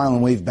smile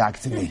and wave back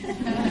to me.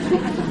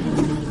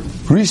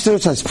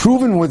 Research has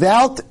proven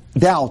without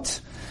doubt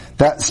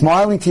that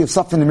smiling to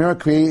yourself in the mirror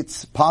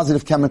creates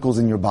positive chemicals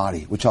in your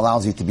body, which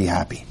allows you to be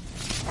happy.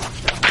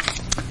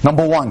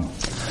 Number 1,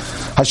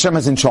 Hashem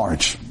is in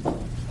charge.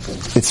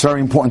 It's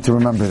very important to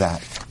remember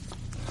that.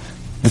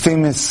 The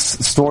famous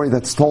story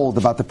that's told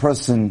about the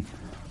person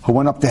who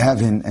went up to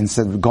heaven and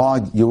said,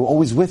 God, you were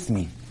always with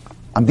me.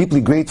 I'm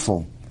deeply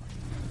grateful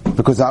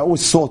because I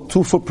always saw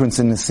 2 footprints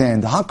in the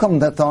sand. How come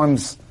that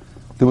times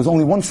there was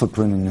only 1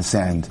 footprint in the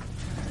sand?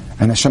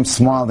 And Hashem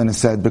smiled and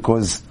said,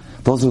 because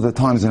those were the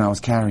times when I was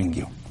carrying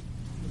you.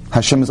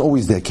 Hashem is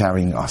always there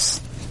carrying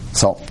us.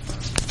 So,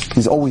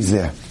 He's always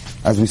there.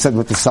 As we said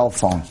with the cell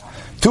phone.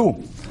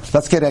 2,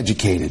 let's get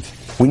educated.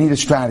 We need a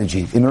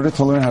strategy. In order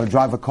to learn how to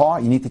drive a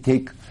car, you need to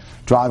take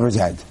driver's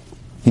ed.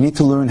 You need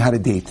to learn how to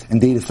date,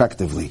 and date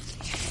effectively.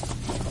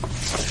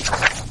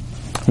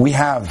 We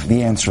have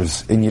the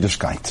answers in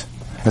Yiddishkeit,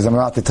 as I'm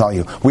about to tell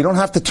you. We don't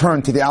have to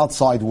turn to the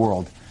outside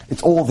world.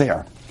 It's all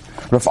there.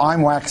 Rav Chaim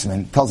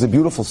Waxman tells a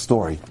beautiful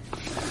story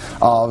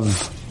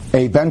of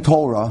a Ben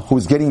Torah who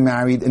was getting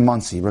married in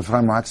Monsey. Rav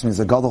Chaim Waxman is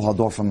a Gadol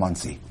Hador from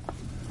Monsey.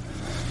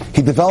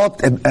 He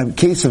developed a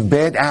case of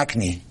bad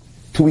acne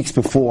 2 weeks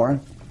before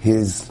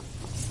his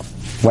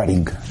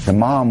wedding. The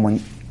mom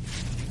went,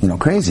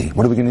 crazy.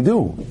 What are we going to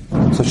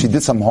do? So she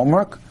did some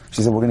homework.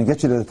 She said, we're going to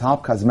get you to the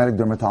top cosmetic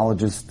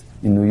dermatologist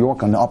in New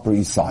York on the Upper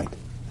East Side.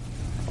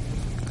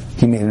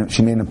 She made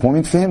an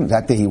appointment for him.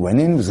 That day he went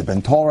in. It was a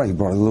Ben Torah. He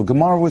brought a little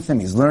Gemara with him.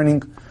 He's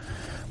learning.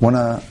 When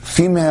a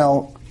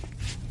female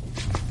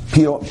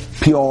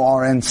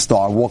PORN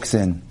star walks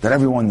in, that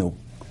everyone knew.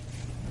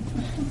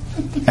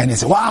 And he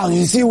said, wow, did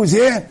you see who was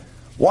here?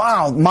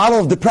 Wow, model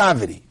of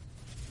depravity.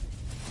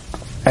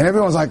 And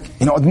everyone's like,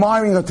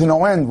 admiring her to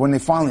no end when they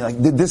finally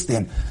did this to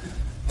him.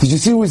 Did you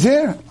see who was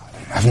here?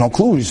 I have no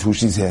clue who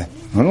she's here.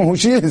 I don't know who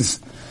she is.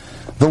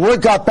 The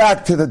word got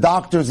back to the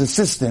doctor's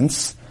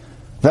assistants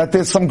that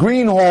there's some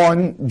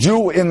greenhorn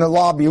Jew in the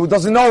lobby who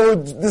doesn't know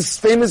who this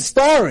famous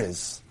star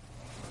is.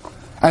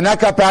 And that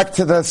got back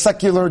to the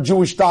secular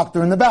Jewish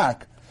doctor in the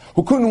back,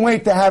 who couldn't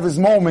wait to have his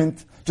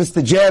moment just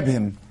to jab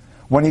him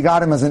when he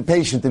got him as a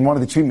patient in one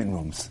of the treatment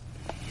rooms.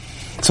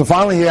 So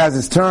finally he has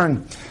his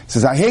turn. He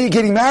says, I hear you're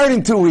getting married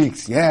in 2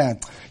 weeks. Yeah.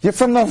 You're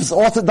from those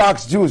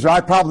Orthodox Jews,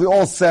 right? Probably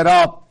all set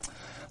up.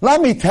 Let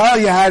me tell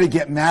you how to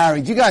get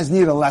married. You guys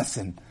need a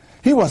lesson.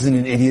 He wasn't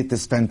an idiot to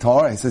spend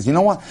Torah. He says, you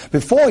know what?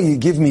 Before you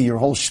give me your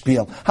whole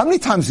spiel, how many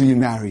times were you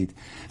married?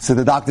 So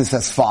the doctor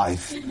says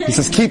 5. He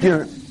says, keep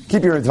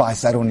your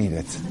advice. I don't need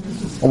it.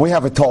 Well, we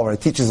have a Torah.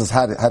 It teaches us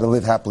how to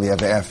live happily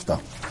ever after.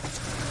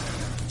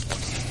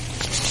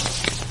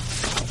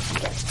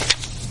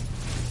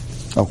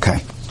 Okay.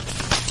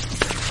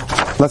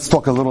 Let's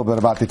talk a little bit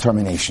about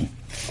determination.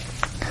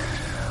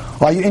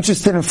 Are you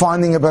interested in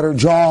finding a better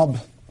job,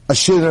 a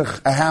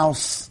shidduch, a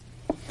house,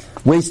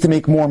 ways to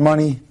make more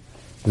money?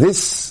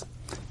 This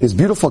is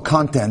beautiful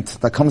content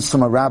that comes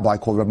from a rabbi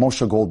called Reb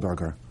Moshe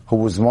Goldberger, who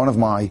was we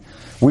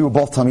were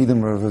both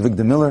Talmidim of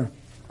Avigdor Miller,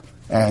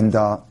 and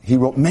he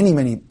wrote many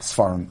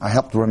Sfarim. I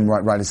helped him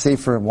write a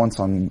sefer once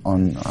I was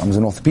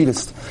an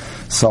orthopedist,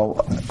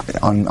 so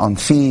on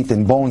feet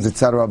and bones,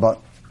 etc.,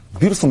 but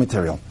beautiful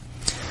material.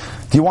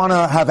 Do you want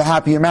to have a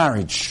happier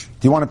marriage?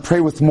 Do you want to pray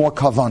with more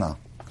kavanah?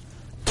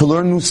 To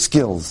learn new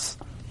skills?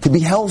 To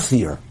be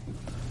healthier?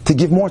 To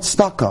give more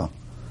tzedakah?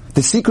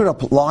 The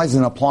secret lies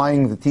in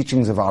applying the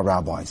teachings of our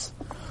rabbis.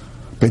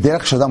 The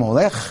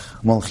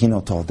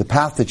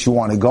path that you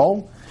want to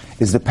go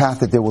is the path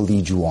that they will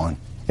lead you on.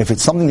 If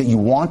it's something that you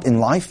want in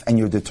life and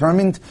you're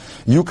determined,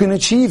 you can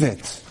achieve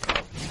it.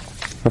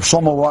 Rav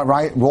Shlomo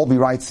Wolbe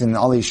writes in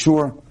Alei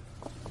Shur,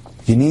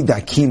 you need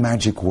that key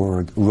magic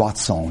word,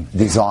 ratzon,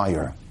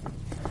 desire.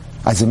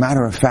 As a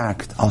matter of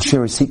fact, I'll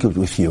share a secret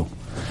with you.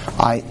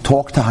 I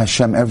talk to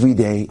Hashem every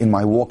day in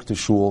my walk to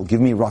shul.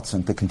 Give me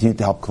ratzon to continue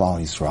to help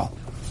Klal Yisrael.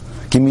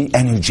 Give me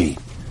energy.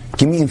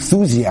 Give me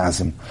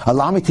enthusiasm.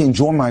 Allow me to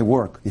enjoy my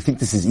work. You think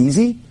this is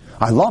easy?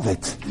 I love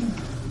it.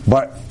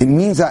 But it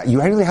means that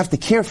you really have to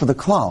care for the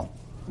Klal.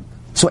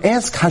 So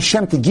ask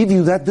Hashem to give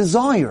you that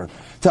desire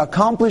to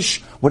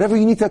accomplish whatever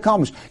you need to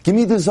accomplish. Give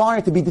me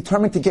desire to be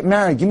determined to get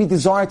married. Give me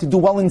desire to do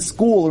well in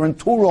school or in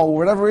Torah or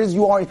whatever it is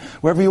you are,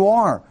 wherever you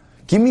are.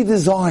 Give me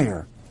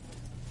desire.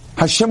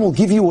 Hashem will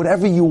give you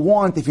whatever you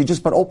want if you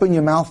just but open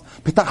your mouth.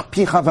 Pitach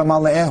picha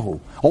v'male'ehu.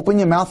 Open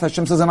your mouth,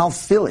 Hashem says, and I'll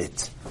fill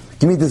it.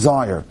 Give me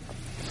desire.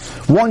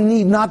 One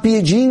need not be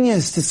a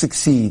genius to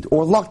succeed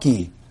or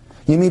lucky.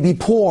 You may be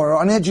poor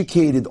or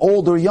uneducated,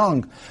 old or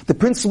young. The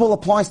principle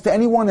applies to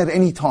anyone at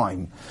any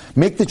time.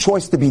 Make the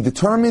choice to be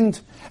determined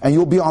and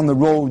you'll be on the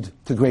road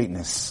to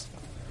greatness.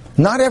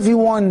 Not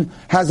everyone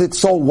has it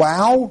so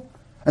wow.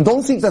 And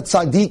don't think that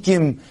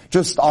tzaddikim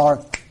just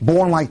are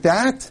born like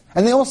that.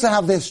 And they also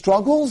have their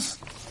struggles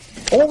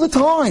all the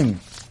time.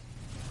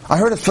 I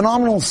heard a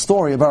phenomenal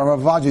story about Rav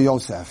Ovadia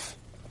Yosef.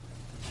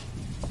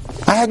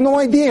 I had no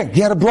idea.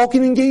 He had a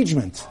broken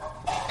engagement.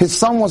 His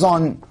son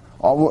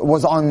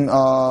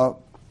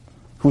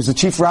who's the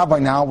chief rabbi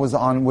now, was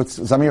on with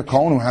Zamir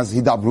Cohen, who has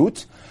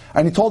Hidabrut,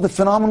 and he told a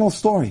phenomenal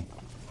story.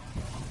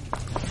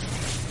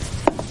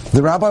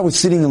 The rabbi was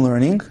sitting and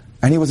learning,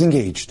 and he was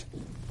engaged.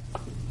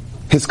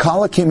 His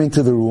kala came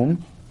into the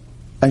room,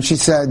 and she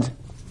said,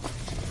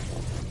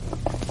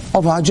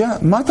 Ovadia,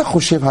 mata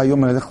choshev hayom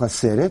nelech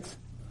laseret?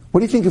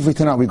 What do you think if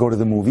tonight we go to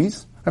the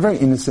movies? A very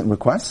innocent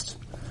request.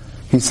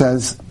 He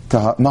says to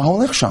her, ma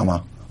holech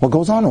shama? What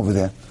goes on over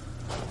there?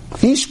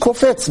 Ish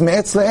kofetz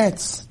me'etz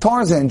le'etz.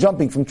 Tarzan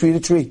jumping from tree to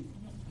tree.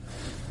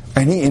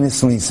 And he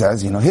innocently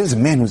says, here's a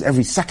man whose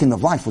every second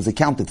of life was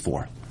accounted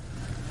for.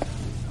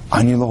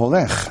 Ani lo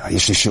holech.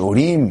 Yesh li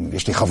shi'urim,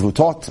 yesh li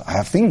chavrutot. I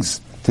have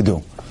things to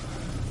do.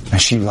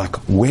 And she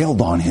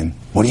wailed on him.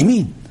 What do you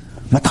mean?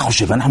 And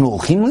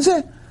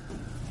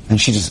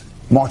she just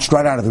marched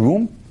right out of the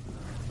room.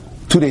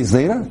 2 days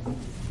later,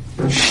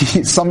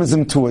 she summons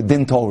him to a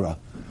din Torah.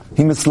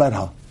 He misled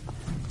her.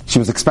 She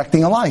was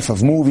expecting a life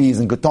of movies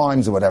and good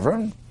times or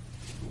whatever.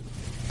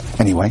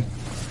 Anyway,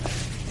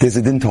 there's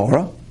a din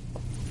Torah,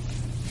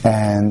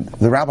 and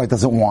the rabbi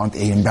doesn't want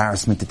an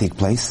embarrassment to take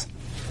place.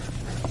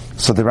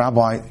 So the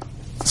rabbi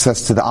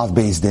says to the Av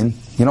Beis Din,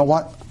 you know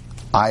what?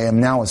 I am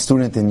now a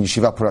student in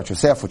Yeshiva Porat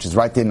Yosef, which is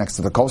right there next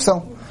to the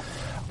Kosel.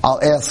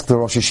 I'll ask the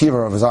Rosh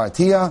Yeshiva of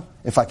Zaratia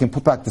if I can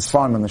put back this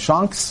farm in the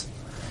shanks,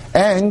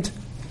 and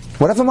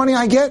whatever money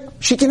I get,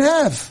 she can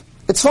have.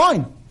 It's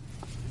fine.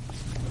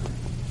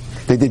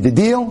 They did the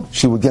deal.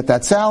 She would get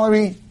that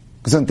salary.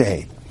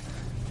 Gesundheit.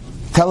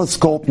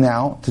 Telescope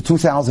now to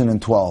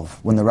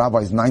 2012, when the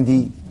rabbi is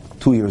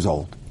 92 years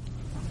old.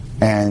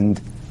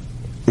 And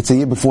it's a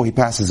year before he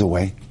passes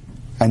away.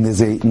 And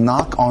there's a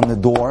knock on the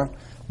door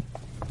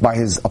by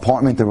his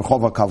apartment in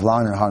Rehova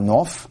Kavlan in Har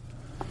Nof.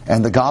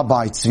 And the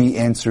Gabbai Tzvi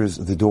answers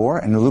the door,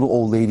 and the little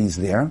old lady's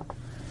there.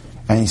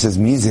 And he says,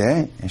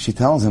 Mizeh? And she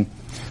tells him,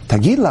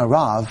 Tagid la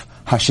Rav,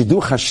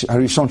 hashiduch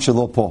harishon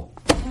shelo po.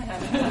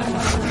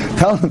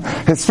 Tell him,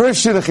 his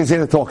first shidduch is here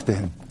to talk to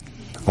him.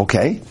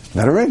 Okay,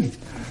 let her in.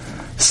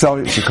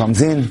 So she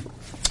comes in,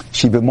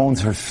 she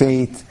bemoans her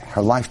fate,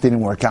 her life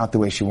didn't work out the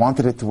way she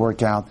wanted it to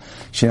work out,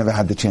 she never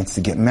had the chance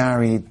to get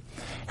married,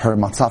 her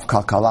matzav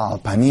kalkala al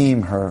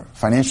panim, her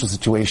financial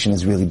situation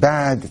is really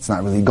bad, it's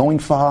not really going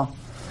for her,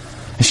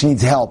 and she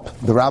needs help.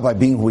 The rabbi,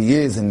 being who he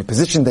is, in the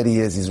position that he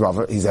is, he's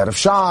out of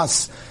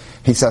Shas,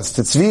 he says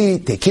to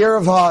Tzvi, take care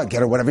of her,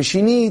 get her whatever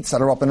she needs, set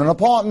her up in an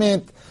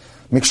apartment,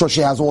 make sure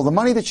she has all the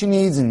money that she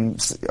needs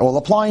and all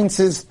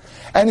appliances.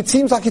 And it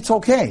seems like it's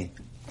okay.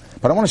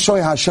 But I want to show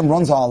you how Hashem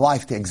runs our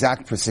life to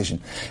exact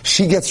precision.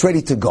 She gets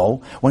ready to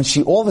go when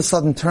she all of a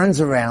sudden turns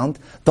around,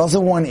 does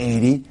a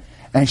 180,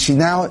 and she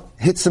now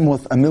hits him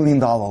with $1 million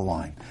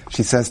line.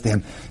 She says to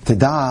him,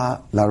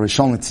 Teda la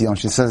Rishon LeZion.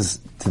 She says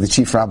to the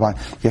chief rabbi,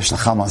 Yesh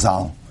lecha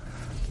mazal.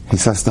 He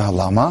says to her,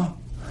 Lama?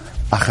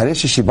 after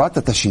you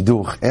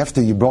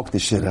broke the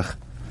shidduch,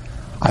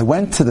 I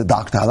went to the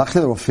doctor, to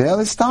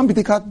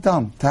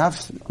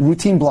have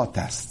routine blood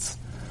tests.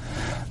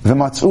 They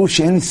found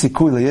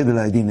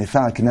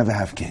I could never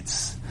have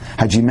kids.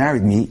 Had you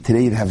married me,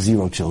 today you'd have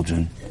 0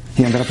 children.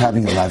 He ended up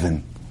having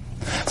 11.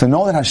 So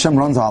know that Hashem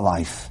runs our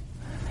life.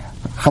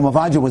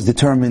 Chamavaja was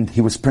determined, he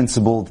was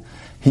principled,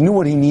 he knew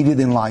what he needed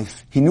in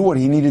life, he knew what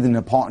he needed in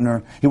a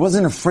partner, he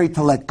wasn't afraid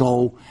to let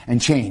go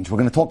and change. We're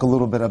going to talk a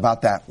little bit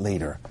about that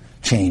later.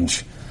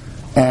 Change.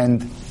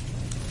 And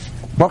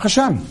Baruch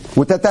Hashem,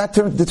 with that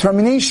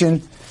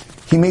determination,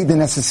 he made the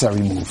necessary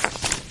move.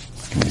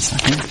 Give me a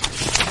second.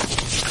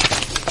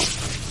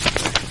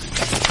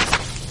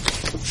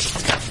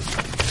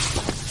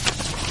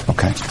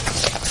 Okay.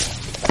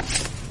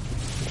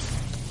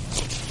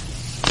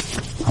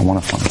 I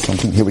want to find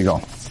something. Here we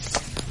go.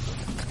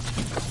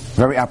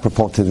 Very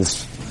apropos to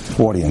this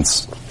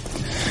audience.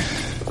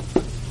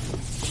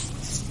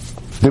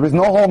 There is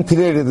no home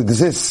today that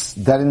exists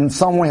that in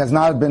some way has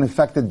not been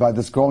affected by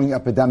this growing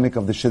epidemic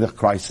of the shidduch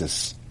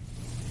crisis.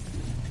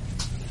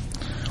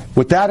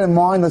 With that in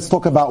mind, let's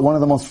talk about one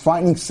of the most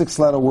frightening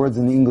 6-letter words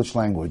in the English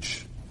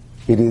language.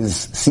 It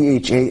is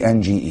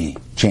C-H-A-N-G-E,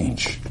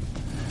 change.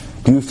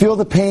 Do you feel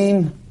the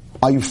pain?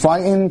 Are you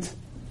frightened?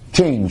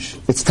 Change.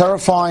 It's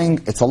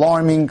terrifying. It's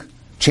alarming.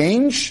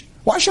 Change?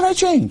 Why should I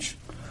change?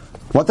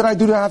 What did I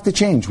do to have to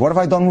change? What have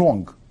I done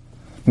wrong?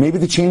 Maybe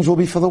the change will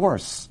be for the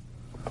worse.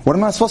 What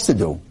am I supposed to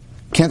do?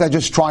 Can't I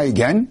just try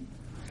again?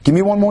 Give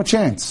me one more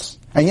chance.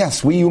 And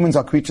yes, we humans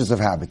are creatures of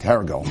habit. Here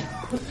we go.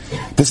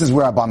 This is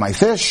where I buy my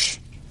fish.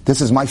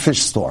 This is my fish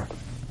store.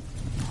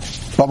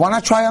 But why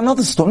not try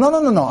another store?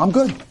 No, I'm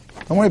good.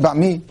 Don't worry about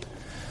me.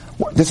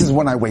 This is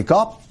when I wake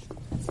up.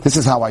 This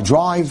is how I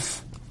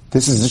drive.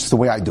 This is just the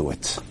way I do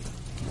it.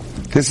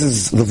 This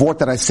is the vort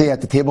that I say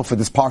at the table for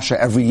this parsha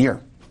every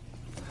year.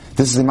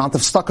 This is the amount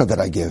of tzedakah that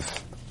I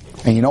give.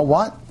 And you know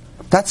what?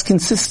 That's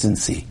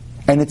consistency.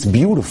 And it's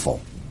beautiful.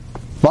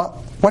 But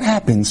what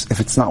happens if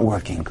it's not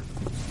working?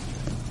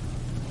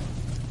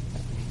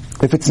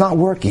 If it's not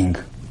working,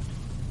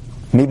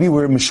 maybe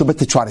we're meshubah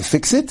to try to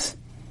fix it.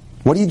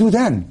 What do you do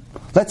then?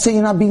 Let's say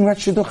you're not being read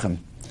shidduchim.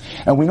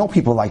 And we know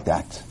people like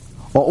that.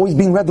 Or always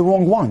being read the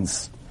wrong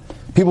ones.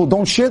 People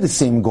don't share the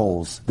same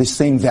goals, the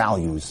same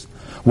values.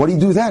 What do you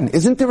do then?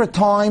 Isn't there a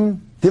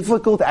time,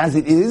 difficult as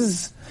it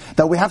is,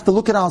 that we have to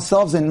look at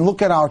ourselves and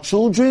look at our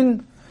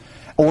children,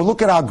 or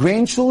look at our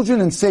grandchildren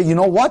and say, you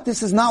know what,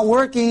 this is not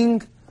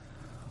working?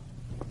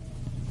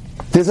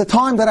 There's a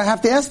time that I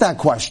have to ask that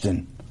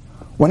question.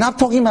 We're not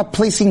talking about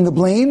placing the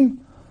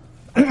blame.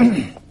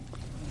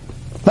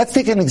 Let's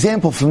take an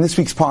example from this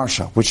week's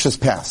parsha, which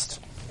just passed.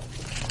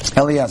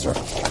 Eliezer.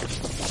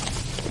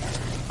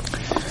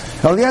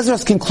 Eliezer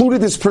has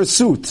concluded his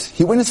pursuit.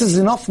 He witnesses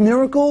enough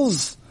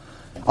miracles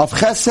of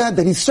chesed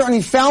that he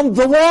certainly found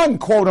the one,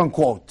 quote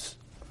unquote.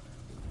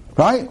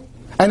 Right?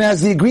 And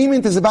as the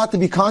agreement is about to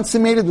be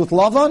consummated with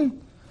Lavan,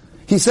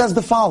 he says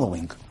the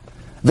following.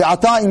 If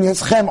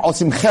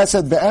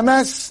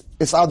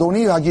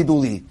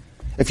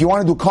you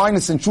want to do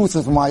kindness and truth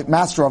with my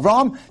master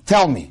Avram,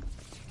 tell me.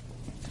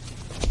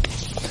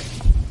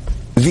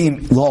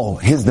 Lo,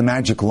 here's the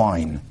magic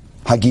line.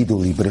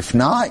 Hagiduli. But if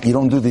not, you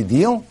don't do the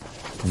deal.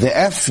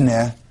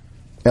 Ve'efne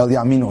el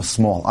yamino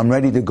small. I'm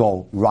ready to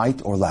go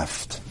right or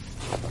left.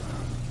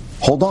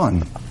 Hold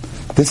on.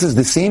 This is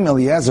the same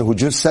Eliezer who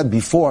just said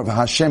before,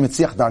 V'Hashem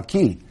etziach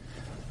darki.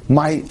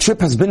 My trip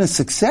has been a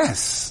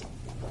success.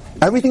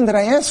 Everything that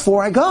I asked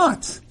for, I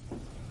got.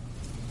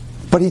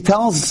 But he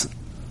tells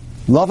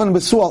Lavan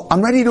Besual,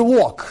 I'm ready to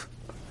walk.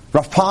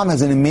 Rav Pam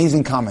has an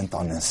amazing comment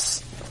on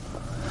this.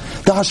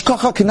 The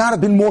hashkacha could not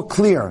have been more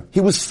clear. He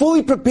was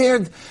fully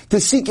prepared to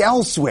seek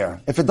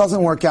elsewhere if it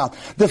doesn't work out.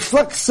 The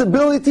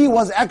flexibility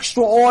was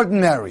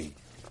extraordinary.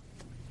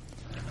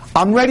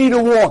 I'm ready to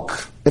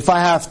walk if I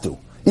have to.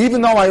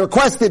 Even though I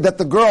requested that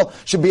the girl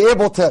should be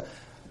able to,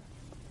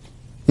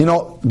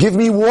 give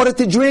me water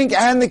to drink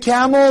and the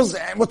camels.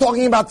 And we're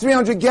talking about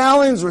 300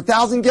 gallons or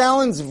 1,000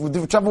 gallons,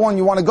 whichever one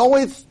you want to go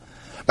with.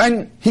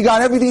 And he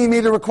got everything he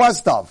made a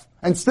request of.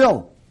 And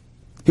still,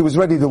 he was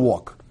ready to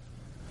walk.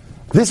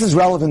 This is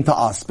relevant to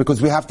us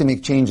because we have to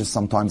make changes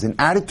sometimes in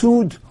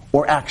attitude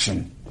or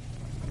action.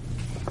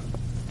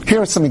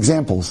 Here are some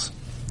examples.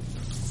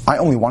 I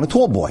only want a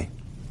tall boy.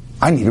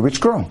 I need a rich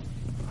girl.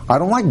 I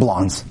don't like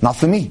blondes. Not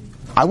for me.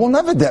 I will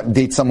never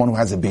date someone who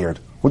has a beard,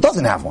 who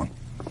doesn't have one.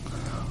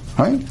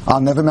 Right?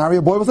 I'll never marry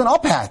a boy with an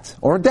up hat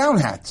or a down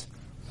hat.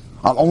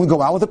 I'll only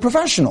go out with a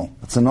professional.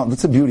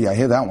 That's a beauty. I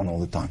hear that one all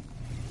the time.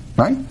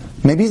 Right?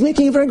 Maybe he's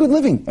making a very good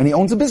living and he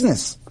owns a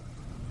business.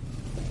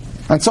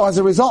 And so as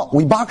a result,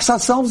 we box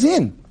ourselves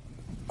in.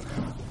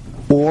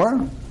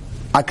 Or,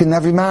 I could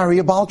never marry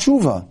a Baal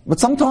Tshuva. But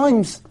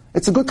sometimes,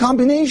 it's a good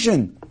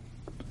combination.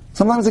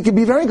 Sometimes it can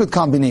be a very good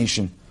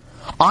combination.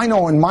 I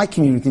know in my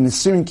community, in the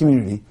Syrian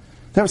community,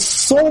 there are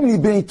so many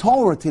Bnei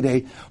Torah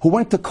today who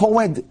went to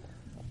co-ed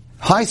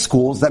high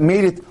schools that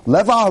made it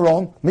Lev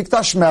Aharon,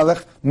 Mikdash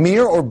Melech,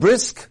 Mir or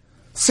Brisk,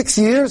 6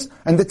 years,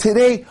 and that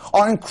today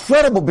are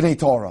incredible B'nai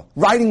Torah,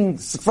 writing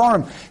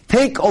Sefarim.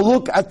 Take a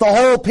look at the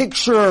whole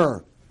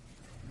picture.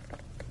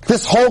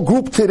 This whole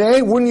group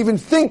today wouldn't even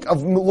think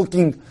of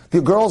looking,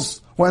 the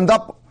girls who end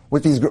up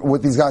with these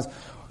guys,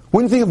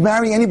 wouldn't think of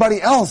marrying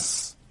anybody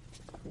else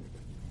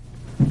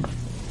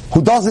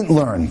who doesn't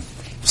learn.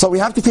 So we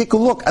have to take a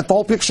look at the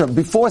whole picture.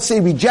 Before,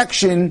 say,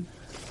 rejection,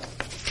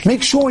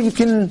 make sure you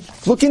can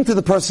look into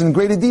the person in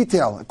greater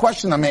detail. A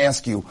question I may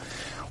ask you.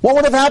 What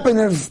would have happened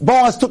if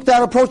Boaz took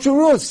that approach to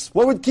Ruth?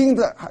 What would King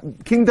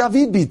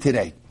David be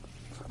today?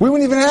 We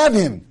wouldn't even have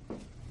him.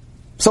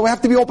 So we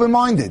have to be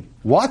open-minded.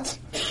 What?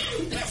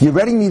 You're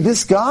betting me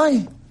this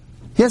guy?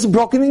 He has a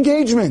broken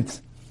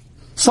engagement.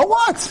 So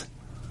what?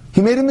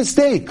 He made a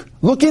mistake.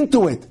 Look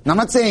into it. Now, I'm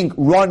not saying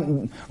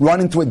run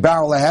into it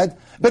barrel ahead,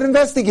 but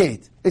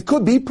investigate. It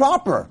could be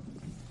proper.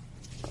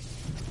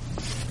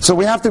 So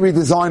we have to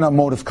redesign our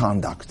mode of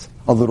conduct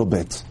a little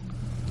bit.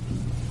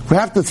 We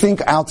have to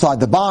think outside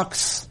the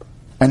box.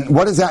 And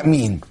what does that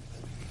mean?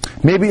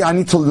 Maybe I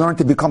need to learn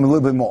to become a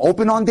little bit more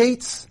open on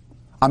dates.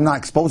 I'm not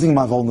exposing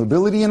my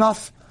vulnerability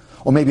enough.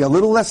 Or maybe a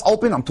little less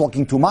open. I'm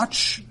talking too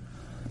much.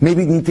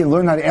 Maybe you need to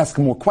learn how to ask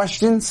more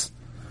questions.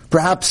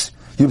 Perhaps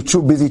you're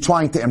too busy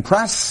trying to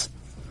impress.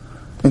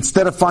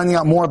 Instead of finding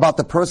out more about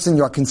the person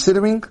you're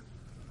considering,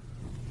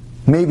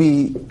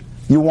 maybe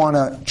you want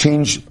to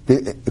change,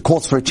 it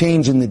calls for a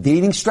change in the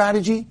dating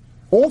strategy.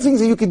 All things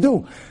that you could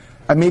do.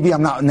 And maybe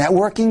I'm not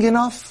networking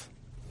enough.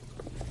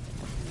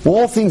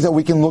 All things that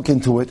we can look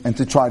into it and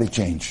to try to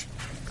change.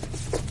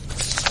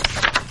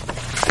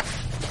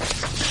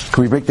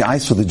 Can we break the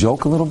ice with a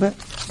joke a little bit?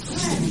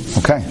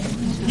 Okay.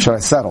 Should I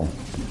settle?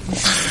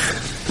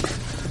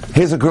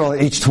 Here's a girl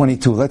at age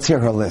 22. Let's hear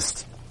her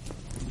list.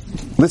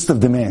 List of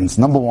demands.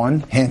 Number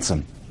 1,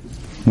 handsome.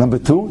 Number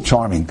 2,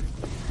 charming.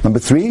 Number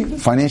 3,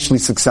 financially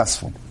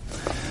successful.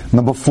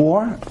 Number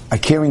 4, a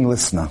caring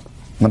listener.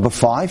 Number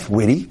 5,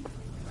 witty.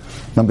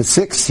 Number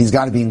 6, he's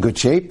got to be in good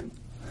shape.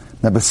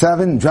 Number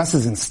 7,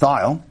 dresses in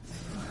style.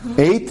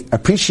 8,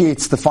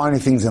 appreciates the finer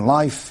things in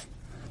life.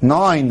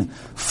 9,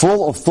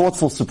 full of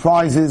thoughtful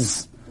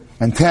surprises.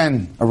 And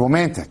 10, a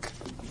romantic.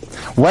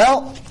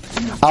 Well,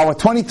 our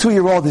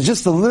 22-year-old is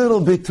just a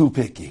little bit too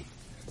picky.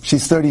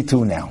 She's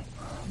 32 now.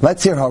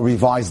 Let's hear her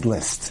revised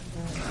list.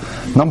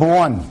 Number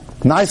 1,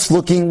 nice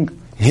looking,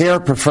 hair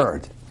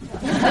preferred.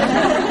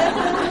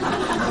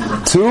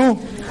 2,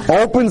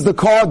 opens the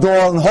car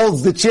door and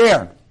holds the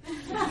chair.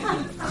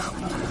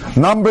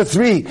 Number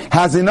 3,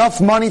 has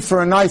enough money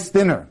for a nice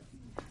dinner.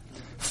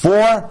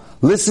 4,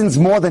 listens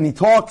more than he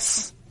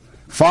talks.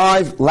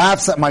 5,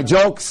 laughs at my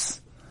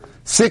jokes.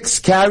 6,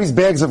 carries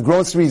bags of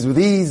groceries with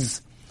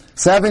ease.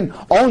 7,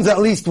 owns at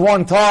least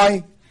one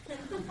tie.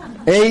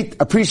 8,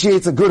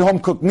 appreciates a good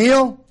home-cooked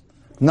meal.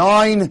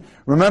 9,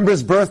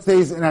 remembers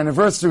birthdays and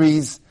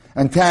anniversaries.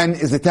 And 10,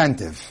 is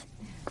attentive.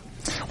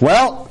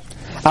 Well,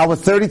 our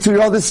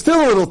 32-year-old is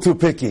still a little too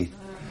picky.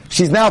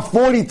 She's now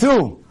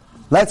 42.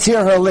 Let's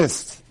hear her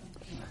list.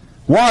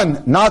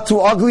 1, not too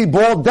ugly,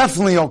 bald,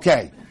 definitely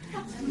okay.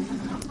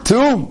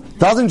 2,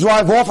 doesn't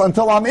drive off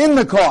until I'm in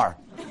the car.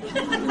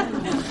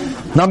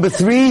 Number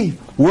 3,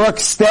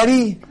 works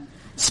steady,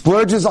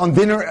 splurges on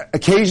dinner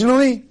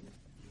occasionally.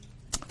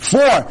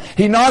 4,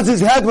 he nods his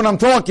head when I'm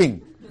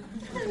talking.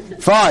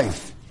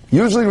 5,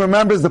 usually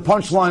remembers the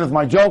punchline of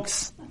my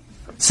jokes.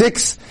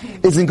 6,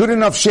 is in good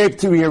enough shape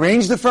to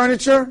rearrange the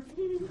furniture.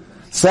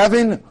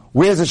 7,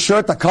 wears a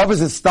shirt that covers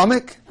his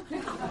stomach.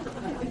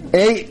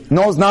 8,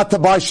 knows not to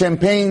buy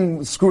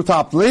champagne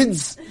screw-top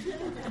lids.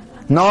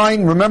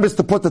 9, remembers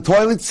to put the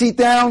toilet seat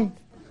down.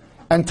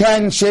 And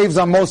 10, shaves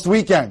on most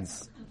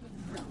weekends.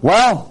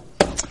 Well,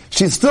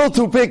 she's still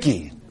too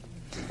picky.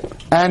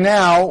 And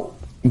now,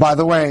 by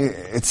the way,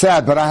 it's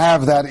sad, but I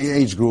have that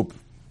age group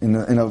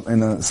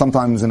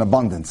sometimes in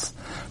abundance.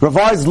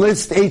 Revised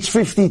list, age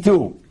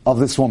 52 of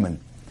this woman.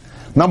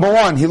 Number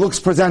 1, he looks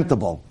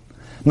presentable.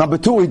 Number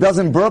 2, he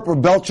doesn't burp or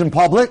belch in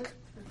public.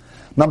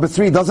 Number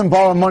 3, doesn't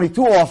borrow money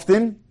too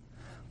often.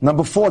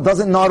 Number 4,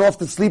 doesn't nod off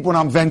to sleep when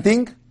I'm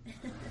venting.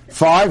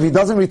 5, he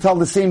doesn't retell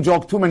the same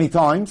joke too many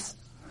times.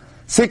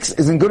 6,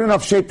 is in good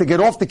enough shape to get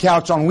off the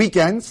couch on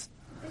weekends.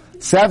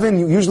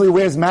 7, usually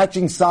wears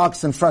matching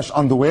socks and fresh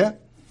underwear.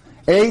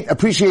 8,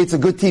 appreciates a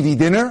good TV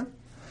dinner.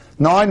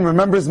 9,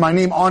 remembers my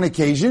name on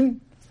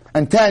occasion.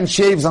 And 10,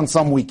 shaves on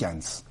some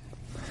weekends.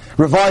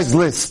 Revised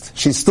list.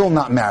 She's still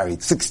not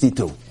married.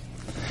 62.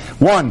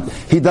 1,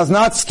 he does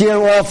not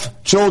scare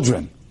off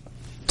children.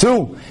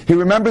 2, he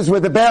remembers where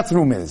the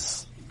bathroom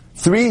is.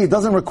 3, he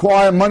doesn't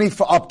require money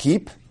for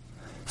upkeep.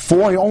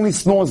 4, he only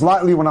snores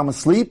lightly when I'm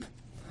asleep.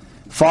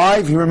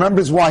 5, he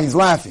remembers why he's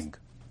laughing.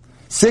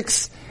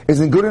 6, is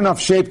in good enough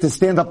shape to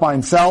stand up by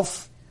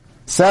himself.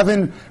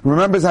 7,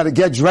 remembers how to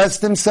get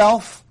dressed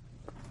himself.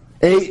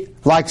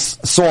 8, likes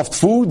soft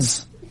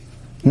foods.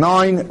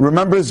 9,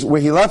 remembers where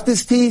he left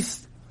his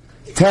teeth.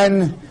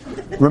 10,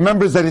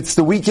 remembers that it's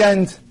the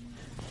weekend.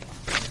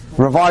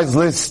 Revised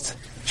list,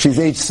 she's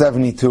age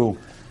 72.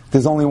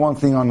 There's only one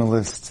thing on the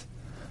list,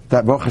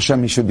 that Baruch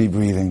Hashem he should be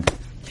breathing.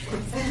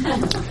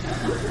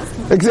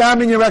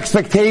 Examine your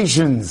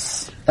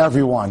expectations,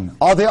 everyone.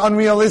 Are they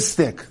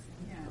unrealistic?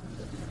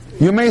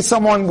 You may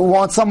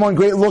want someone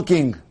great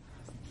looking,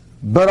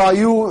 but are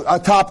you a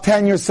top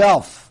 10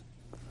 yourself?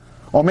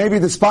 Or maybe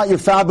despite your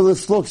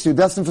fabulous looks, you're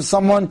destined for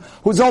someone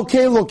who's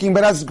okay looking,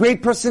 but has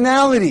great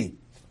personality.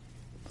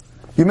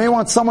 You may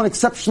want someone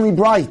exceptionally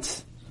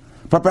bright,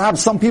 but perhaps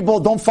some people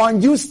don't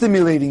find you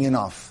stimulating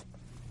enough.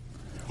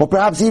 Or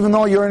perhaps even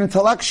though you're an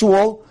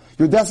intellectual,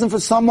 you're destined for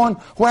someone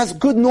who has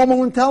good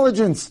normal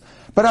intelligence,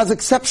 but has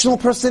exceptional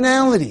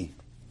personality.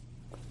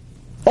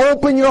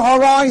 Open your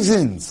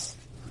horizons.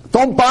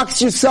 Don't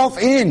box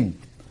yourself in,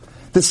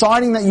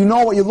 deciding that you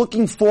know what you're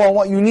looking for and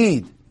what you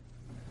need.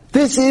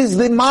 This is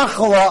the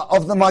machala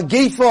of the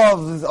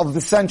magefa of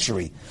the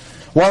century.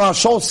 Well, I'll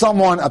show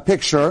someone a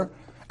picture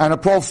and a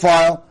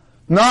profile,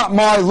 not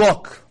my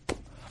look.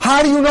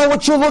 How do you know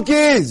what your look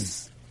is?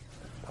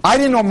 I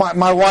didn't know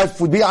my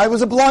wife would be. I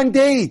was a blind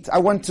date. I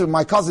went to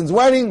my cousin's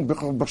wedding,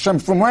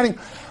 from wedding.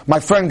 My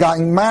friend got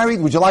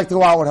married. Would you like to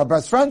go out with her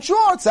best friend?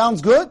 Sure, it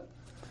sounds good.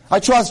 I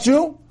trust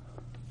you.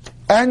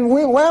 And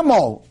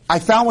whammo. I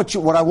found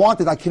what I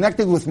wanted. I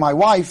connected with my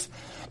wife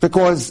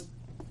because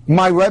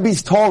my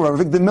Rebbe's Torah,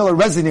 Victor Miller,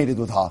 resonated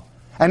with her.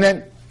 And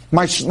then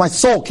my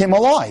soul came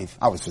alive.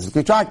 I was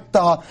physically attracted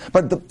to her.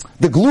 But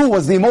the glue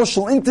was the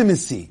emotional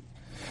intimacy.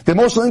 The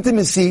emotional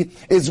intimacy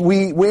is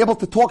we're able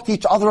to talk to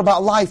each other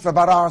about life,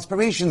 about our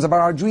aspirations,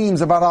 about our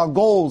dreams, about our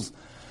goals.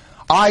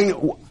 I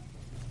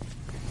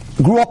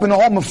grew up in a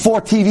home of 4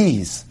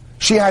 TVs.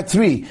 She had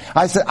 3.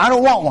 I said, I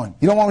don't want one.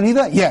 You don't want one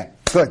either? Yeah,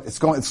 good.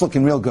 It's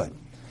looking real good.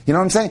 You know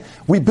what I'm saying?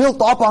 We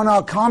built up on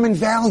our common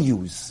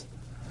values.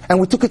 And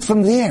we took it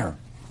from there.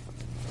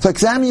 So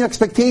examine your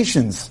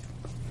expectations.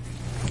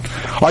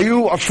 Are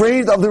you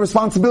afraid of the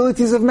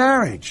responsibilities of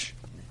marriage?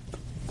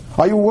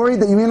 Are you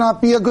worried that you may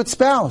not be a good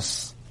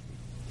spouse?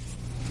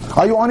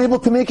 Are you unable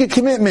to make a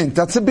commitment?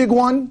 That's a big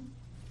one.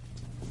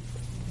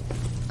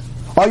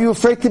 Are you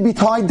afraid to be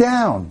tied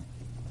down?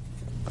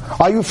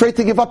 Are you afraid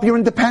to give up your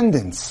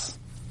independence?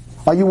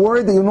 Are you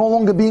worried that you'll no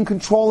longer be in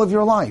control of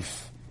your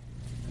life?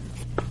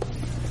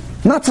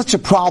 Not such a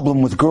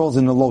problem with girls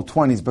in the low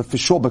 20s, but for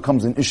sure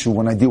becomes an issue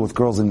when I deal with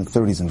girls in the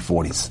 30s and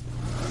 40s.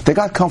 They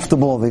got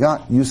comfortable, they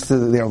got used to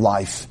their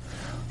life,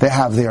 they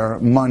have their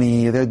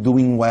money, they're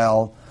doing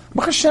well.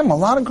 Baruch Hashem, a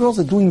lot of girls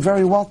are doing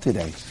very well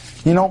today.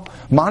 You know,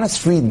 Manas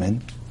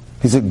Friedman,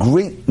 he's a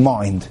great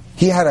mind.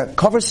 He had a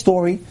cover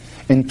story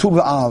in Tu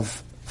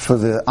B'Av for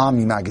the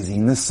Ami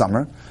magazine this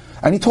summer,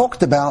 and he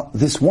talked about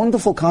this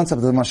wonderful concept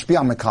of the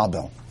Mashpia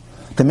Mekabel.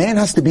 The man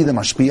has to be the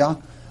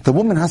Mashpia, the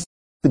woman has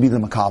to be the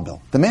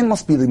Mekabel. The man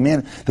must be the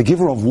man, the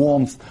giver of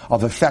warmth,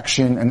 of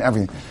affection, and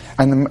everything.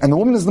 And the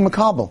woman is the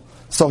Mekabel.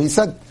 So he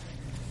said,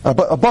 a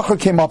Bacher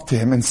came up to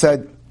him and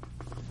said,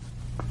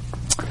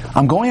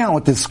 I'm going out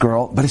with this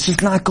girl, but it's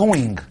just not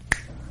going.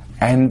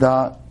 And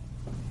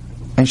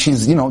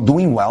she's,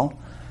 doing well.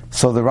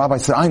 So the rabbi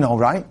said, I know,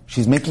 right?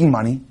 She's making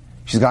money.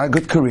 She's got a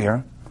good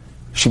career.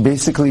 She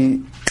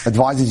basically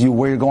advises you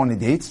where you're going to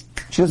dates.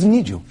 She doesn't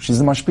need you. She's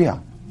the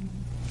mashpia.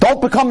 Don't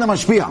become the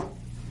mashpia.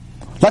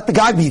 Let the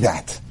guy be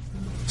that.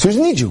 So he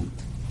doesn't need you.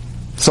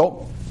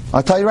 So,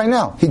 I'll tell you right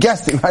now, he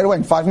guessed it right away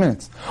in 5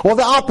 minutes. Or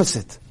the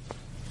opposite.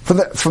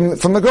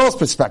 From the girl's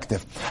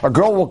perspective. A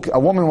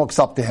woman walks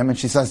up to him and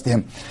she says to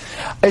him,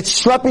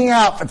 it's schlepping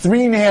out for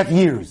 3.5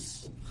 years.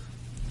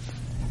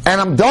 And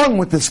I'm done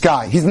with this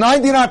guy. He's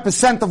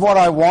 99% of what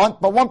I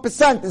want, but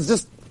 1% is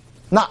just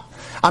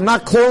I'm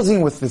not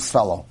closing with this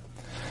fellow.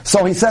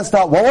 So he says to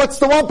her, well, what's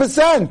the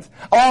 1%?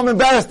 Oh, I'm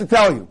embarrassed to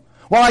tell you.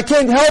 Well, I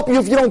can't help you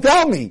if you don't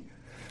tell me.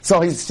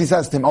 So she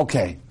says to him,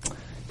 okay,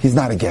 he's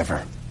not a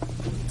giver.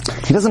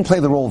 He doesn't play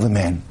the role of the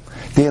man.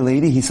 Dear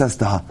lady, he says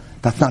to her,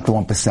 that's not the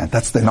 1%,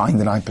 that's the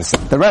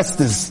 99%. The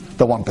rest is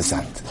the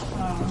 1%.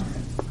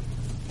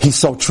 He's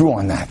so true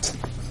on that.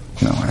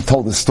 I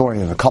told the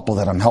story of a couple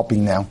that I'm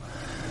helping now,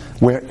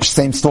 where,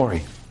 same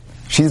story.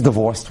 She's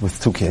divorced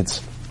with 2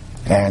 kids,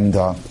 and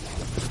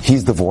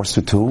he's divorced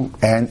with 2,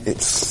 and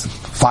it's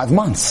 5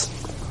 months.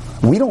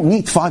 We don't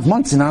need 5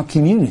 months in our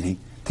community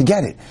to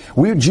get it.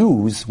 We're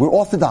Jews, we're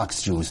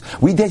Orthodox Jews.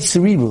 We date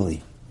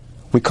cerebrally.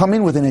 We come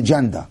in with an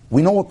agenda.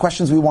 We know what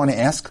questions we want to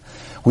ask.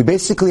 We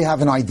basically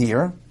have an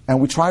idea, and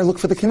we try to look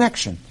for the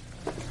connection.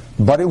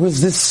 But it was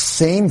this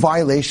same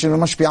violation of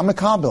Mashpia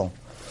Mekabel.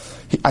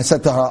 I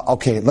said to her,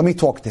 okay, let me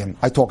talk to him.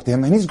 I talked to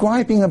him, and he's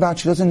griping about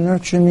she doesn't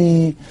nurture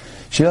me,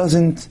 she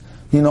doesn't,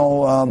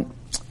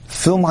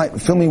 fill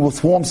me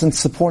with warmth and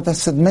support. I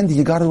said, Mendy,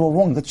 you got it all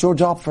wrong. That's your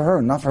job for her,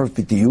 not for her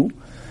to you.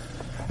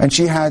 And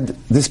she had,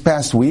 this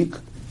past week,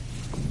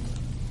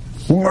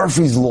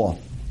 Murphy's Law.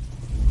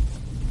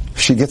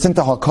 She gets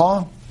into her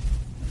car,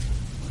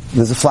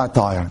 there's a flat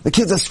tire. The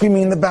kids are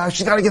screaming in the back,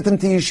 she's got to get them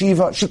to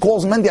yeshiva. She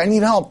calls Mendy, I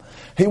need help.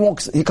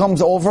 He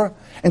comes over,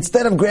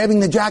 instead of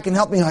grabbing the jack and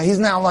helping her, he's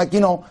now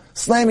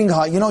slamming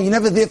her, you're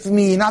never there for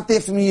me, you're not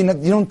there for me, you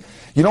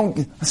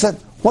don't. I said,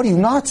 what are you,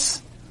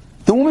 nuts?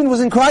 The woman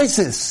was in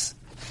crisis.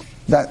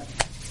 That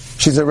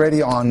she's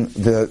already on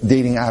the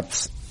dating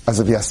apps as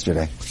of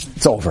yesterday.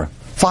 It's over.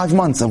 5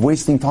 months of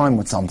wasting time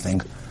with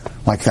something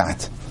like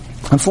that.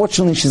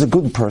 Unfortunately, she's a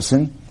good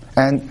person,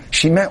 and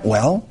she meant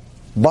well,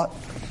 but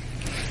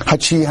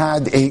had she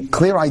had a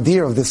clear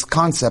idea of this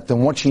concept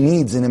and what she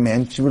needs in a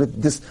man, she would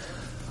have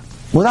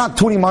without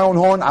tooting my own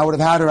horn, I would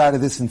have had her out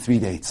of this in 3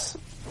 dates.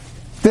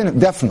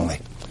 Definitely.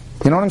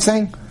 You know what I'm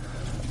saying?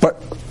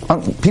 But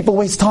people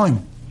waste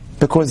time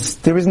because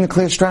there isn't a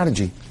clear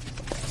strategy.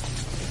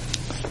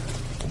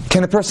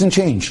 Can a person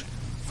change?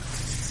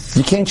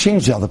 You can't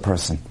change the other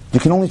person. You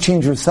can only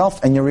change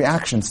yourself and your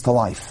reactions to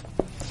life.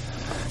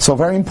 So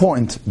very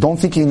important, don't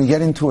think you're going to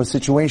get into a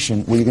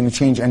situation where you're going to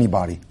change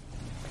anybody.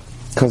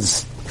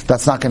 Because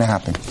that's not going to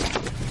happen.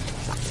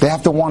 They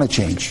have to want to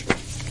change.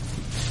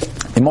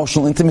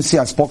 Emotional intimacy,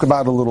 I spoke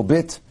about it a little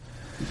bit.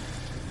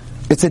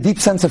 It's a deep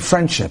sense of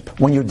friendship.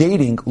 When you're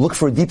dating, look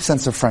for a deep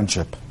sense of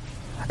friendship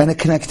and a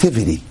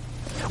connectivity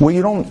where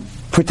you don't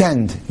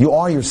pretend, you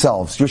are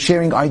yourselves. You're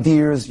sharing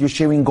ideas, you're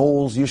sharing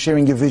goals, you're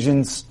sharing your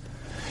visions.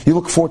 You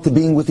look forward to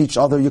being with each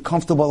other, you're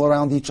comfortable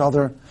around each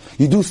other.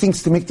 You do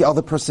things to make the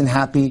other person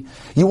happy.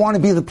 You want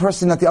to be the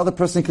person that the other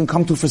person can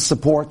come to for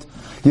support.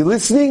 You're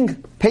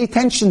listening? Pay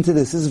attention to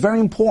this. This is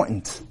very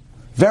important.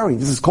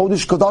 This is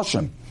Kodesh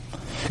Kodashim.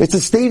 It's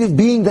a state of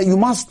being that you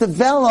must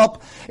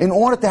develop in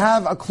order to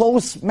have a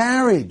close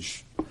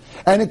marriage.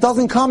 And it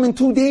doesn't come in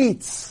 2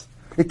 dates.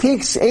 It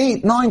takes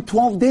 8, 9,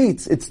 12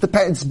 dates.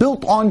 It's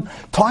built on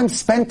time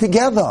spent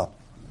together.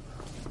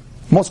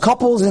 Most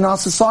couples in our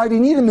society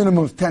need a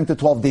minimum of 10 to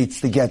 12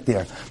 dates to get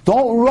there.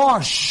 Don't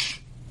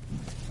rush.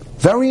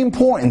 Very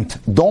important.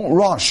 Don't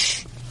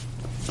rush.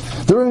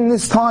 During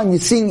this time,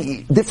 you're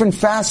seeing different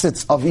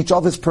facets of each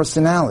other's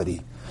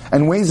personality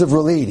and ways of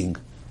relating.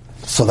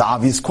 So the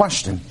obvious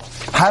question,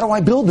 how do I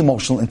build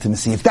emotional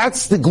intimacy? If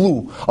that's the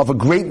glue of a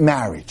great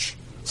marriage,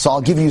 so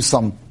I'll give you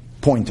some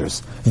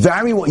pointers.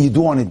 Vary what you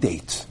do on a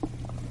date.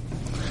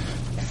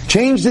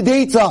 Change the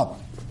dates up.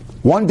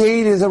 One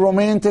date is a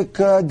romantic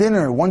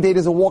dinner. One date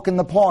is a walk in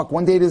the park.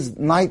 One date is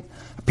night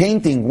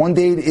painting. One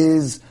date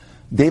is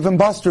Dave &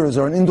 Buster's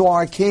or an indoor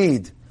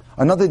arcade.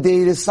 Another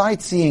date is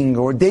sightseeing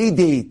or a day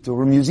date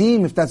or a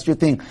museum if that's your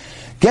thing.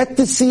 Get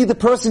to see the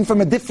person from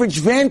a different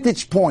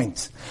vantage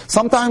point.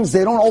 Sometimes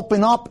they don't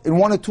open up in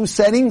 1 or 2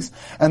 settings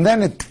and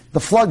then the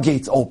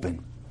floodgates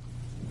open.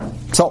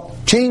 So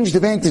change the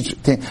vantage.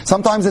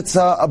 Sometimes it's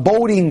a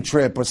boating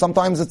trip or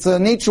sometimes it's a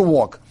nature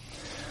walk.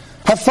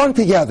 Have fun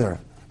together.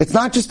 It's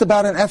not just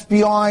about an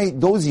FBI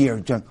dossier.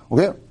 Okay,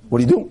 what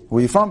do you do? Where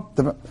are you from?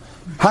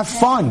 Have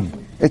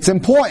fun. It's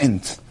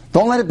important.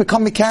 Don't let it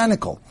become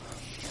mechanical.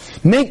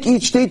 Make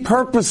each date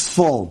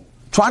purposeful.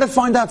 Try to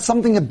find out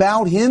something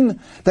about him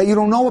that you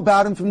don't know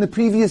about him from the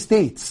previous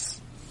dates.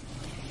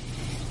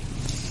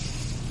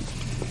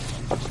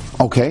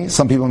 Okay,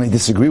 some people may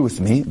disagree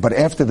with me, but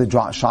after the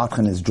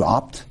shotgun is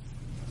dropped,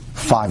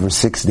 5 or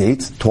 6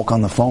 dates, talk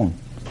on the phone.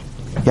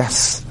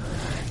 Yes.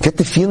 Get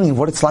the feeling of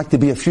what it's like to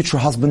be a future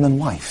husband and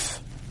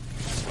wife.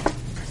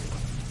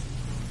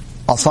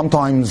 I'll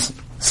sometimes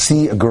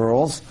see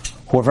girls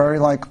who are very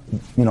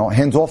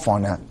hands off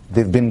on that.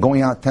 They've been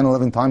going out 10,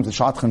 11 times, the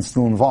shotgun's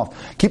still involved.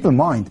 Keep in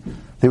mind,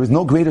 there is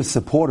no greater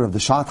supporter of the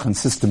shotgun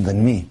system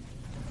than me.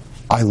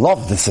 I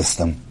love the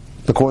system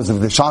because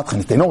of the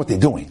shotgun. They know what they're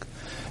doing.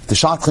 The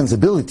shotgun's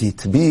ability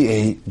to be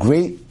a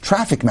great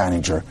traffic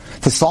manager,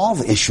 to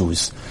solve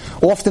issues.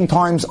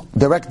 Oftentimes,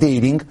 direct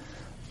dating,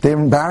 they're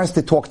embarrassed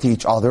to talk to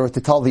each other or to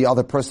tell the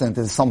other person that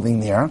there's something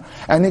there,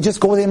 and they just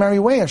go their merry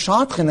way. A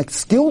shotgun, a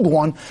skilled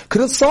one,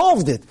 could have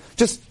solved it.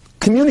 Just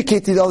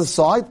communicate to the other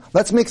side,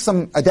 let's make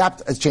some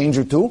a change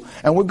or two,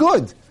 and we're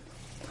good.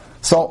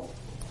 So,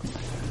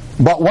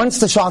 but once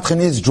the shotgun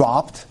is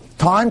dropped,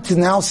 time to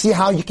now see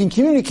how you can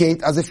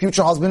communicate as a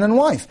future husband and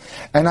wife.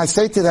 And I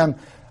say to them,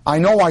 I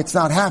know why it's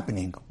not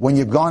happening. When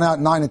you've gone out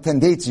 9 or 10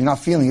 dates, you're not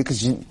feeling it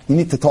because you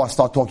need to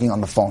start talking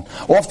on the phone.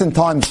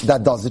 Oftentimes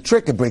that does the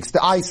trick, it breaks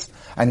the ice,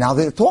 and now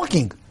they're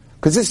talking.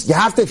 Because you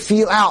have to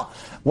feel out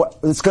what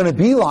it's going to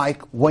be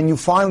like when you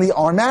finally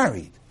are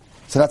married.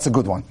 So that's a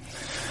good one.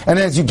 And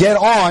as you get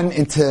on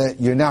into,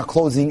 you're now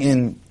closing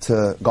in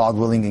to God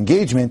willing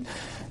engagement,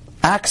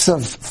 acts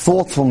of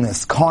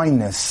thoughtfulness,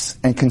 kindness,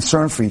 and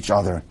concern for each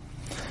other.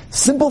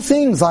 Simple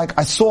things like,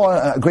 I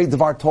saw a great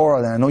Devar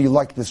Torah, and I know you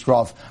like this,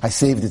 Rav, I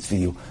saved it for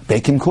you.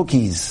 Bake him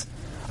cookies,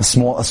 a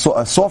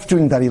soft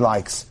drink that he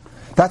likes.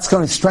 That's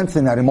going to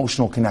strengthen that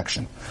emotional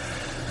connection.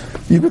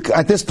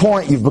 At this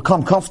point, you've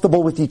become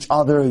comfortable with each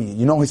other,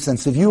 you know his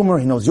sense of humor,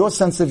 he knows your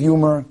sense of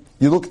humor,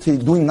 you look to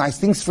doing nice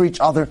things for each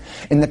other.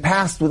 In the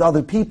past with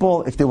other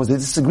people, if there was a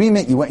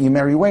disagreement, you went your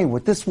merry way.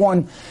 With this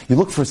one, you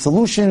look for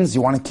solutions,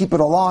 you want to keep it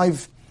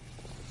alive.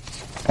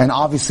 And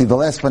obviously, the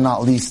last but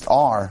not least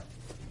are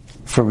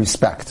for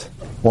respect.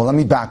 Well, let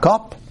me back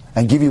up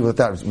and give you what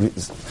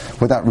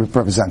that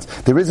represents.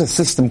 There is a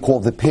system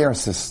called the pair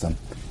system.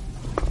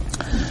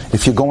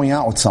 If you're going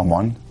out with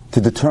someone to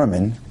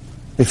determine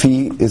if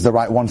he is the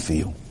right one for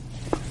you.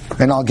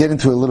 And I'll get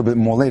into it a little bit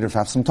more later if I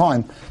have some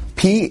time.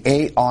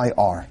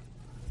 PAIR.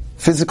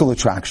 Physical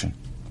attraction.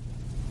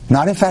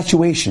 Not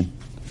infatuation.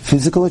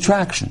 Physical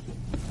attraction.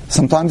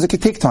 Sometimes it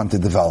could take time to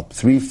develop.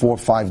 3, 4,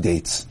 5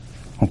 dates.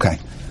 Okay.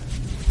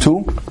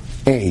 2,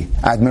 A,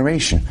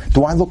 admiration.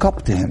 Do I look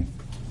up to him?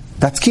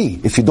 That's key.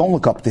 If you don't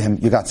look up to him,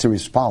 you got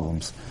serious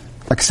problems.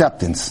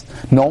 Acceptance.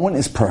 No one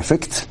is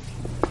perfect.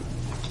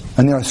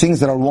 And there are things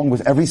that are wrong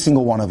with every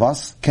single one of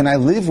us. Can I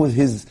live with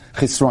his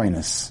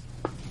chisroinus?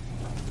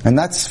 And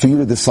that's for you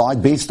to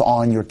decide based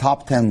on your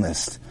top 10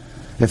 list.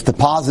 If the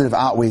positive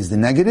outweighs the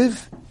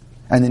negative,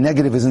 and the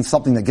negative isn't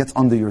something that gets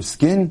under your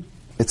skin,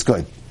 it's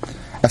good.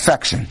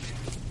 Affection.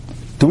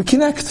 Do we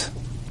connect?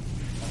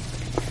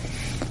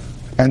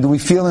 And do we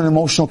feel an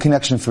emotional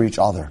connection for each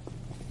other?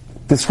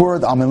 This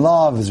word, I'm in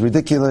love, is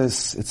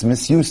ridiculous. It's a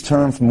misused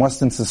term from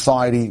Western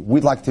society.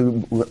 We'd like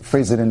to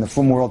phrase it in the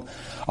frum world.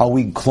 Are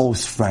we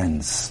close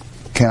friends?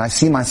 Can I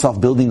see myself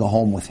building a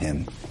home with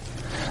him?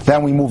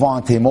 Then we move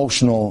on to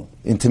emotional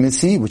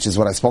intimacy, which is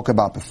what I spoke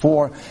about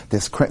before.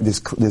 This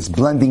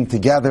blending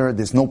together,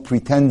 there's no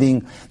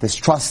pretending, there's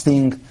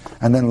trusting,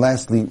 and then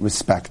lastly,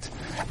 respect.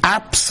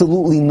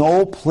 Absolutely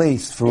no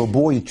place for a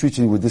boy who treats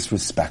you with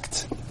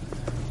disrespect.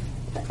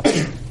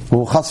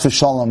 Who chas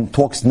v'shalom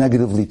talks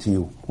negatively to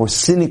you, or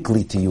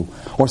cynically to you,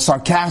 or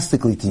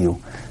sarcastically to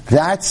you.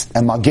 That's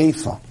a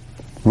magefa.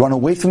 Run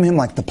away from him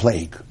like the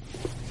plague.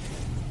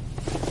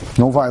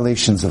 No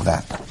violations of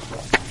that.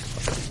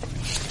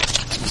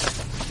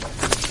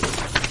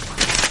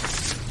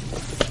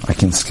 I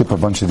can skip a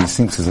bunch of these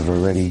things because I've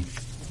already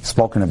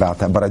spoken about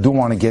that, but I do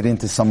want to get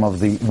into some of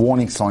the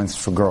warning signs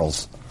for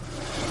girls.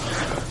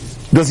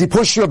 Does he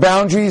push your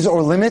boundaries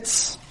or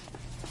limits?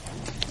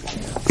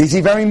 Is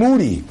he very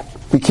moody?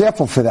 Be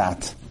careful for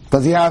that.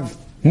 Does he have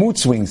mood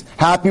swings?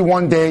 Happy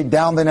one day,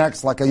 down the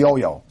next like a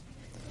yo-yo.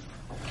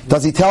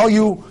 Does he tell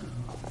you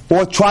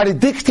or try to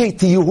dictate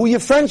to you who your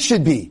friends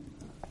should be?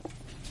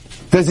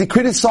 Does he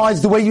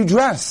criticize the way you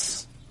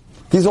dress?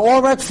 These are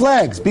all red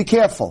flags. Be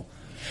careful.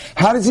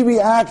 How does he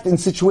react in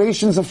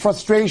situations of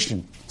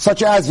frustration?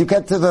 Such as you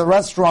get to the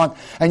restaurant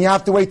and you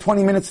have to wait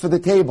 20 minutes for the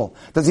table.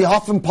 Does he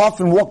huff and puff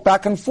and walk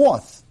back and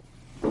forth?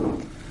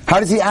 How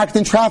does he act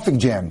in traffic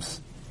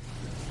jams?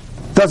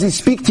 Does he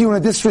speak to you in a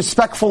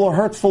disrespectful or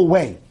hurtful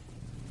way?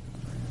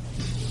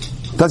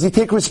 Does he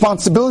take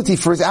responsibility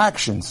for his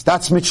actions?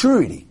 That's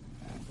maturity.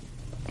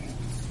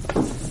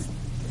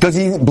 Does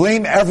he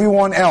blame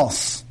everyone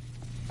else?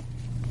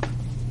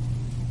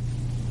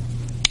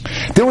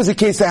 There was a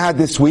case I had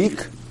this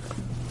week.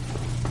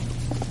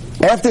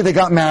 After they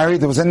got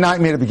married, there was a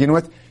nightmare to begin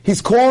with.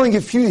 He's calling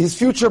his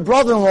future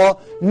brother-in-law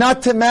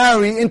not to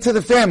marry into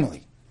the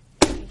family.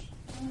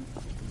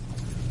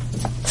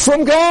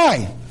 Some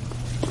guy.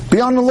 Be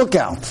on the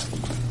lookout.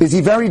 Is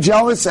he very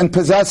jealous and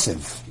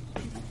possessive?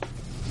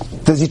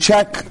 Does he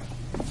check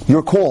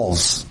your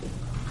calls?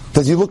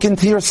 Does he look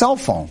into your cell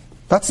phone?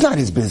 That's not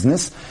his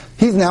business.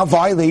 He's now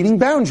violating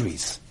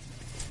boundaries.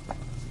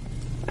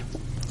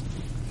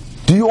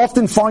 Do you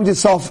often find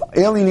yourself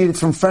alienated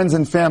from friends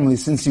and family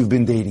since you've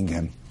been dating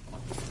him?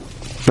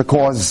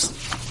 Because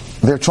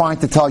they're trying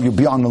to tell you,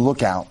 be on the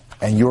lookout,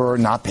 and you're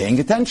not paying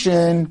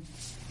attention.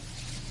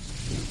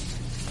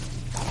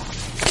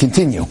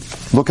 Continue.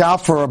 Look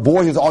out for a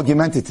boy who's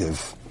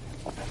argumentative.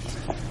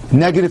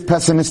 Negative,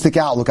 pessimistic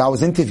outlook. I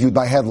was interviewed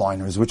by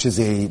Headliners, which is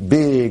a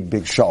big,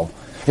 big show.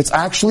 It's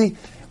actually,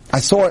 I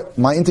saw it,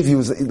 my interview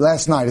was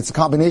last night. It's a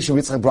combination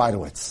with Yitzhak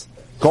Breidowitz.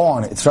 Go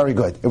on it. It's very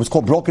good. It was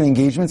called Broken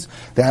Engagements.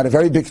 They had a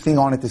very big thing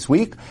on it this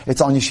week.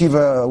 It's on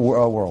Yeshiva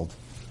World.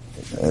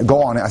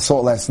 Go on it. I saw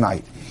it last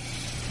night.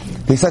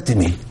 They said to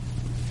me,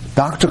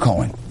 Dr.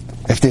 Cohen,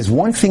 if there's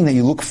one thing that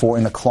you look for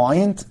in a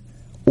client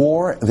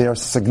or their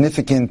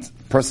significant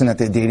person that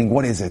they're dating,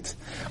 what is it?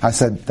 I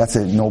said, that's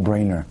a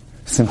no-brainer.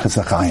 Simchas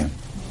HaChaim.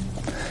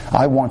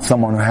 I want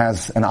someone who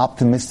has an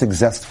optimistic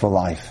zest for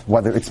life,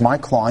 whether it's my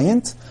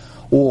client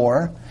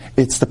or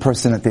it's the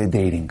person that they're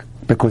dating.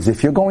 Because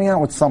if you're going out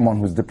with someone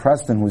who's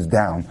depressed and who's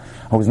down,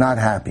 or who's not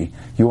happy,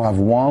 you'll have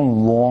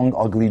one long,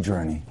 ugly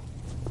journey.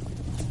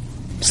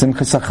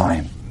 Simchas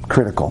HaChaim.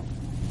 Critical.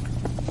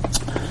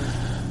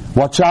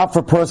 Watch out for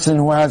a person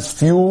who has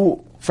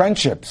few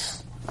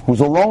friendships, who's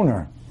a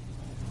loner.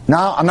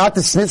 Now, I'm not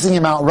dismissing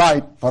him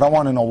outright, but I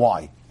want to know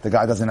why. The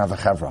guy doesn't have a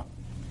chevra.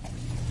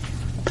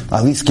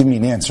 At least give me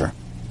an answer.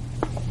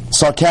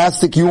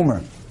 Sarcastic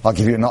humor. I'll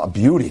give you a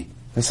beauty.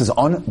 This is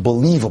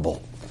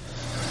unbelievable.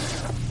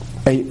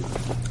 A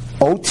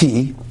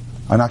OT,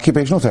 an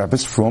occupational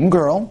therapist, from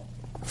girl,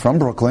 from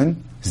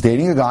Brooklyn, is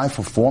dating a guy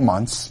for 4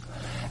 months,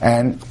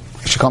 and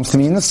she comes to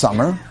me in the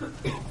summer.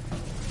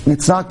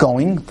 It's not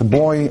going. The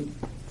boy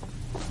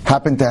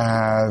happened to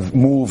have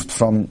moved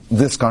from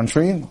this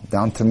country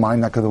down to my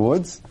neck of the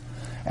woods,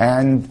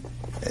 and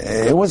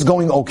it was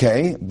going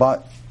okay,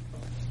 but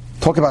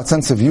talk about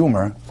sense of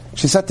humor.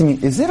 She said to me,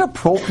 is it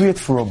appropriate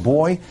for a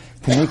boy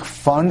to make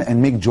fun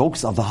and make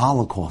jokes of the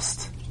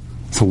Holocaust?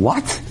 So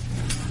what?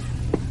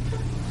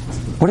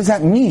 What does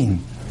that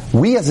mean?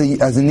 We as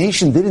a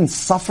nation didn't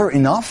suffer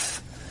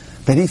enough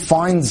that he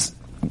finds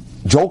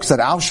jokes at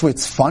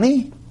Auschwitz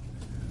funny?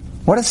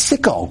 What a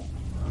sicko.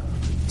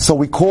 So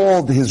we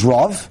called his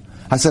Rav.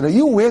 I said, are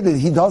you aware that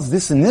he does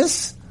this and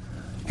this?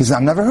 He said,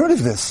 I've never heard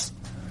of this.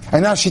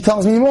 And now she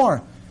tells me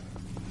more.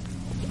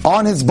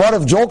 on his butt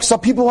of jokes are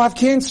people who have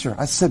cancer.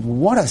 I said,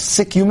 what a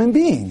sick human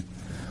being.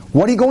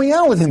 What are you going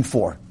out with him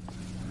for?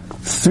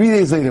 3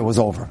 days later it was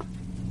over.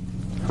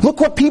 Look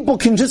what people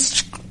can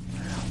just,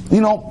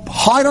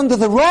 hide under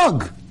the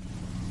rug.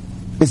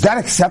 Is that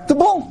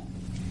acceptable?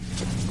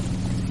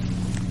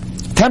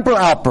 Temper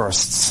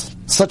outbursts,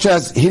 such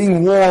as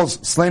hitting walls,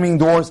 slamming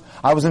doors.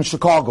 I was in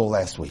Chicago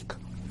last week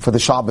for the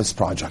Shabbos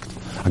project.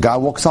 A guy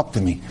walks up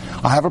to me.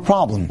 I have a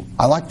problem.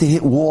 I like to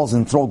hit walls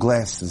and throw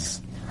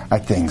glasses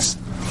at things.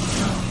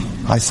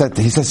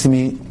 He says to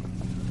me,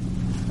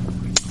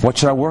 what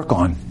should I work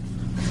on?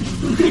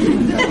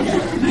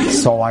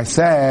 So I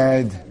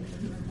said,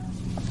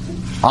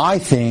 I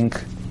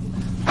think,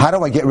 how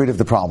do I get rid of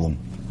the problem?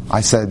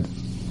 I said,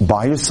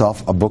 buy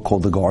yourself a book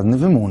called The Garden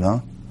of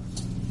Emunah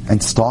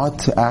and start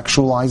to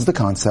actualize the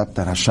concept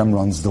that Hashem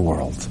runs the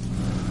world.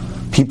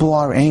 People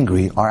are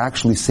angry, are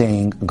actually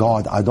saying,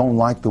 God, I don't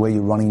like the way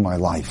you're running my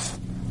life.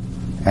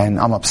 And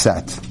I'm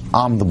upset.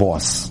 I'm the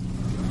boss.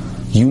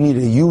 You need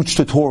a huge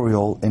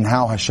tutorial in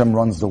how Hashem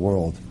runs the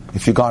world.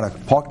 If you got a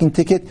parking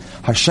ticket,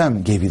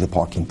 Hashem gave you the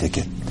parking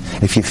ticket.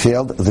 If you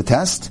failed the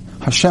test,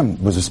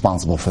 Hashem was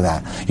responsible for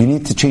that. You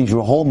need to change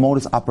your whole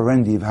modus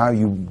operandi of how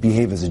you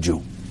behave as a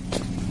Jew.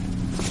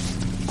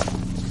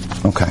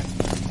 Okay.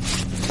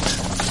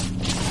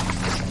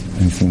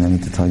 Anything I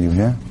need to tell you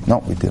here? No,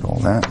 we did all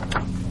that.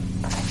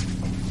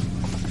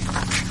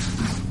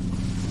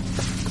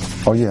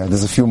 Oh yeah,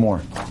 there's a few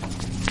more.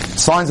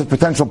 Signs of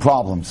potential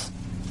problems.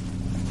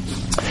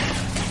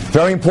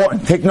 Very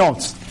important. Take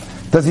notes.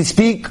 Does he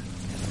speak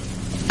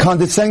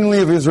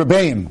condescendingly of his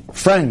rebbeim,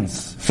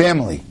 friends,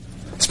 family?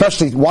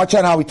 Especially, watch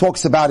out how he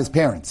talks about his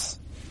parents.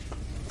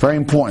 Very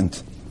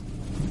important.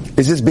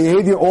 Is his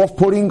behavior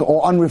off-putting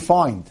or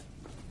unrefined?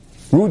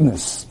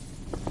 Rudeness.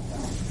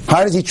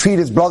 How does he treat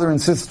his brother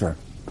and sister?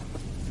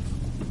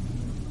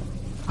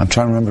 I'm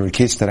trying to remember a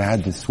case that I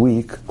had this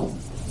week.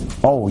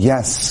 Oh,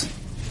 yes.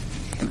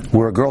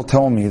 Where a girl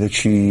told me that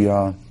she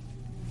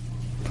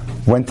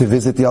went to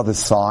visit the other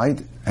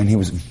side, and he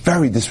was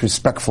very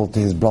disrespectful to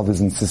his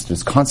brothers and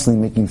sisters,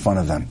 constantly making fun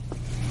of them.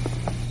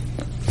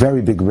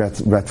 Very big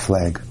red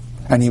flag.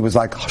 And he was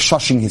like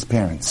shushing his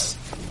parents.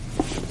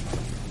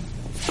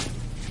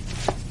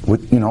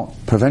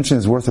 Prevention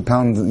is worth a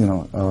pound,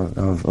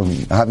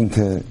 of having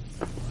to,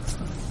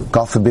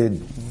 God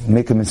forbid,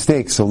 make a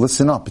mistake. So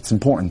listen up, it's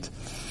important.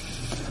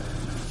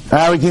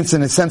 Arrogance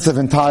and a sense of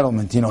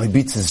entitlement. He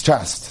beats his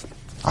chest.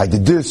 I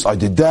did this, I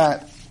did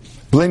that.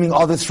 Blaming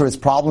others for his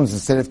problems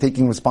instead of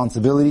taking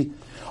responsibility.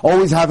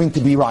 Always having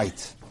to be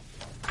right.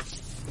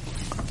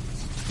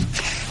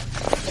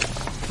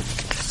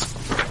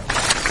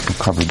 We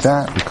covered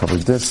that, we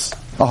covered this.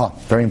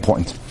 Very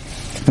important.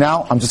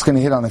 Now, I'm just going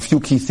to hit on a few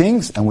key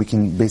things and we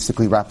can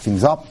basically wrap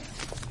things up.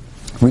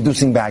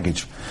 Reducing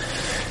baggage.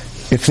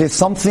 If there's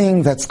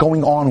something that's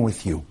going on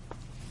with you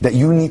that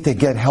you need to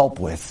get help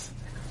with,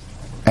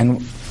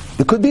 and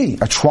it could be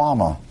a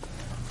trauma,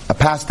 a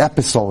past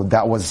episode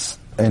that was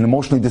an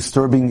emotionally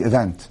disturbing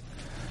event,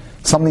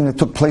 something that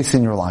took place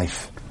in your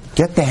life,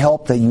 get the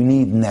help that you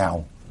need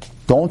now.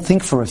 Don't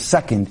think for a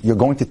second you're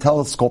going to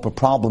telescope a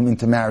problem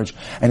into marriage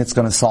and it's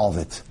going to solve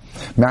it.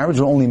 Marriage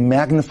will only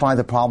magnify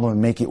the problem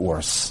and make it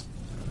worse.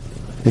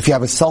 If you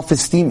have a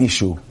self-esteem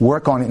issue,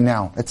 work on it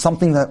now. It's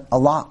something that a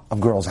lot of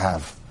girls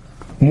have,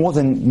 more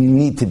than you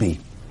need to be.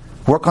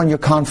 Work on your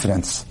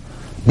confidence.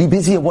 Be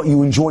busy at what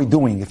you enjoy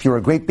doing. If you're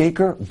a great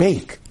baker,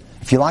 bake.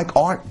 If you like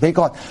art, bake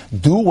art.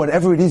 Do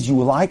whatever it is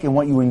you like and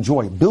what you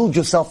enjoy. Build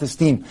your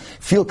self-esteem.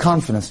 Feel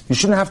confidence. You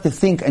shouldn't have to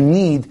think and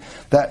need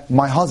that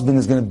my husband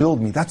is going to build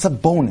me. That's a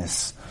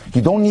bonus.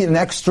 You don't need an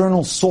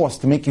external source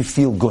to make you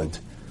feel good.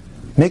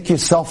 Make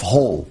yourself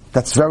whole.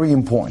 That's very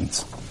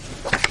important.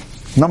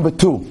 Number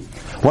 2,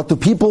 what do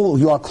people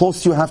who are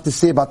close to you have to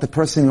say about the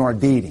person you are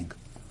dating?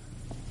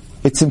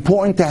 It's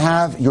important to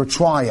have your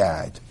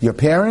triad. Your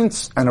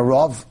parents and a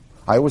Rav.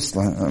 I always,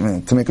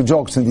 to make a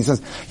joke, Cindy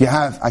says,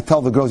 I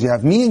tell the girls, you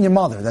have me and your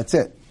mother, that's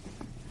it.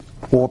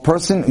 Or a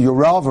person, your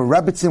Rav or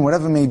Rebbitzin,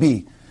 whatever it may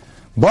be.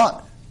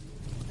 But,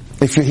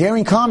 if you're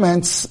hearing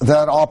comments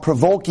that are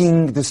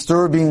provoking,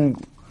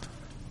 disturbing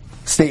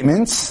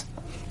statements,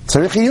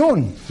 tzarich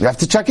iyun. You have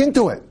to check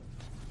into it.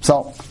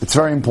 So, it's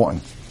very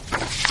important.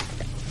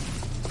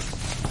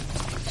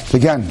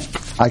 Again,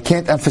 I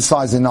can't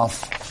emphasize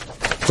enough,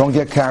 don't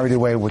get carried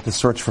away with the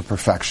search for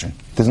perfection.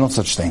 There's no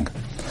such thing.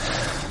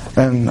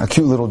 And a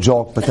cute little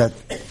joke, but that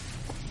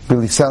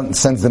really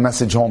sends the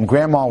message home.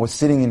 Grandma was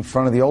sitting in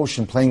front of the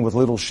ocean playing with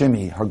little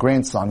Shimmy, her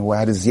grandson, who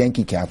had his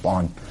Yankee cap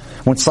on,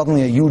 when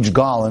suddenly a huge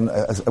gull and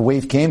a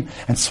wave came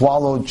and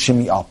swallowed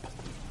Shimmy up.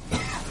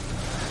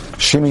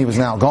 Shimmy was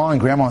now gone.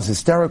 Grandma's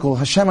hysterical.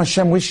 Hashem,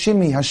 Hashem, where's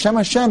Shimmy? Hashem,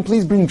 Hashem,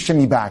 please bring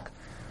Shimmy back.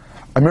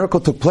 A miracle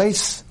took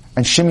place,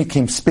 and Shimmy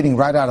came spitting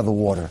right out of the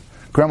water.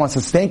 Grandma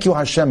says, thank you,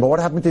 Hashem, but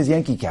what happened to his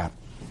Yankee cap?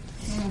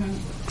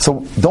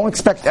 So don't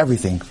expect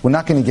everything. We're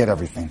not going to get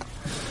everything.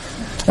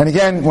 And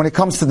again, when it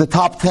comes to the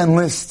top 10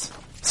 list,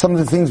 some of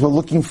the things we're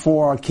looking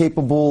for are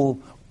capable,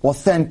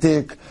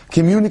 authentic,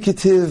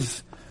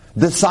 communicative,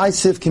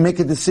 decisive, can make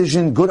a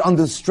decision, good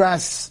under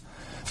stress,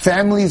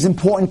 Family is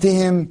important to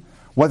him,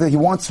 whether he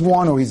wants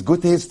one or he's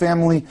good to his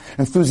family.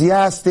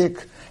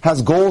 Enthusiastic,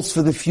 has goals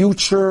for the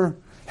future,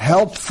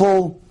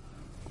 helpful,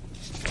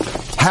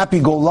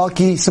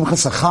 happy-go-lucky,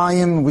 simchas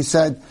achayim, we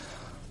said,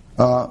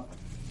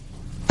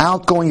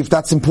 outgoing if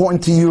that's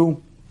important to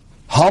you,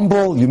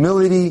 humble,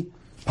 humility,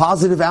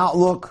 positive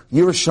outlook,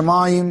 yiras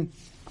shamayim.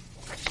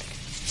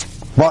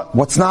 But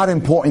what's not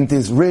important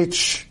is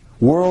rich,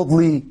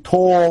 worldly,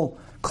 tall,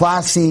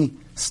 classy,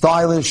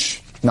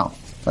 stylish. No,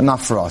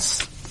 not for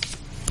us.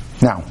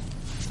 Now,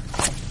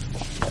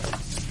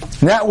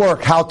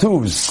 network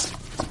how-tos.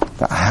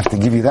 I have to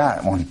give you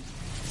that one.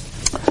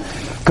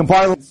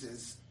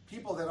 Compilances,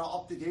 people that are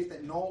up to date,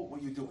 that know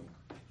what you're doing.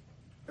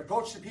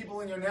 Approach the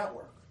people in your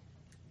network.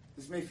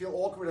 This may feel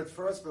awkward at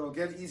first, but it'll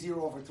get easier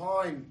over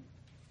time.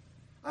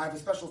 I have a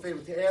special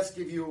favor to ask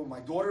of you.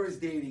 My daughter is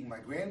dating, my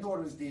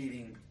granddaughter is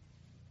dating,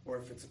 or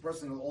if it's a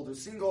person who's older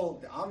single,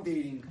 that I'm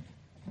dating,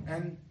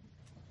 and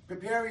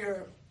prepare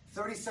your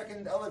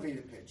 30-second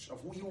elevator pitch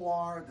of who you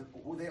are,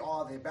 who they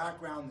are, their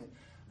background,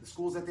 the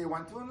schools that they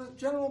went to, and the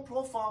general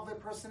profile of their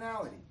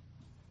personality.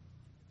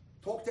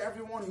 Talk to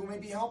everyone who may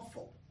be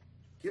helpful.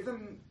 Give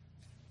them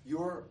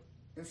your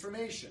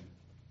information,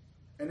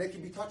 and they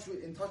can be in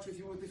touch with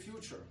you with the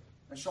future.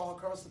 And Shal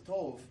HaKaras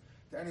Tov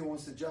to anyone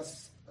who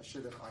suggests a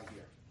shidduch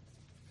idea.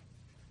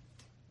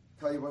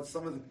 Tell you what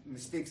some of the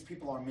mistakes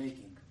people are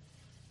making.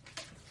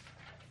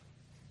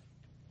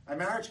 A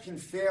marriage can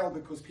fail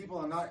because people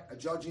are not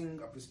judging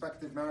a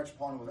prospective marriage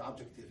partner with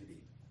objectivity.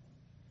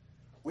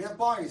 We have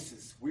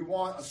biases. We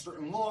want a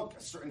certain look,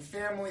 a certain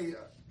family,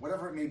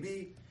 whatever it may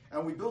be,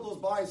 and we build those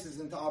biases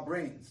into our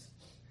brains.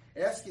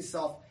 Ask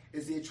yourself,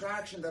 is the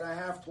attraction that I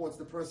have towards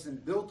the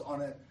person built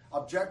on an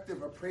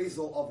objective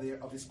appraisal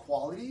of his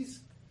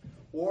qualities,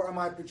 or am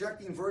I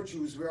projecting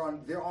virtues where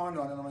there are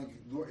none and I'm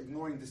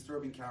ignoring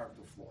disturbing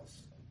character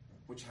flaws,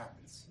 which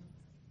happens.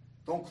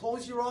 Don't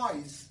close your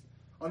eyes,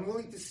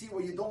 unwilling to see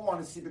what you don't want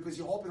to see because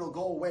you hope it'll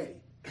go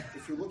away.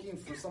 If you're looking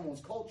for someone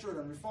who's cultured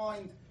and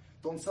refined,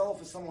 don't settle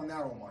for someone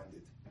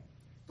narrow-minded.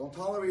 Don't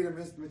tolerate a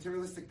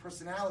materialistic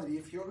personality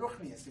if you're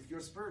ruchnius, if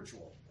you're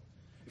spiritual.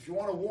 If you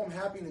want a warm,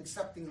 happy, and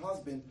accepting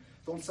husband,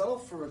 don't settle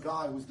for a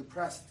guy who's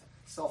depressed,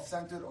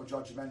 self-centered, or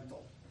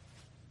judgmental.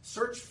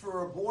 Search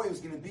for a boy who's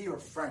going to be your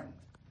friend.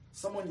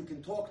 Someone you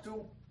can talk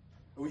to,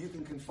 or you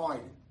can confide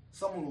in.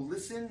 Someone who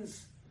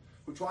listens,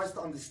 who tries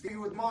to understand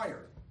you,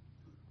 admire,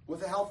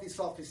 with a healthy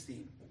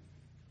self-esteem.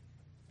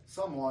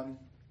 Someone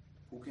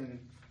who can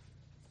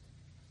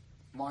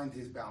mind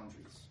his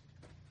boundaries.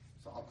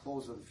 So I'll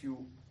close with a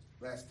few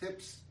last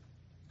tips.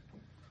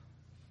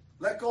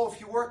 Let go if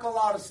you work a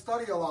lot or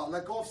study a lot.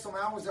 Let go of some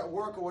hours at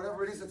work or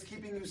whatever it is that's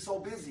keeping you so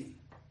busy.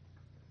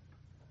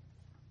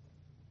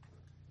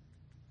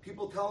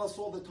 People tell us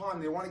all the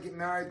time they want to get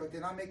married, but they're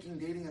not making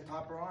dating a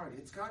top priority.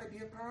 It's got to be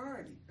a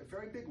priority, a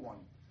very big one.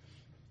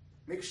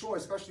 Make sure,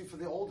 especially for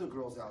the older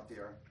girls out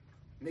there,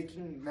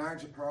 making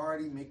marriage a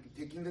priority,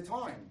 taking the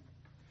time.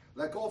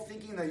 Let go of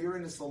thinking that you're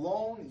in this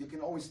alone. You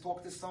can always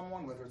talk to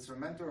someone, whether it's a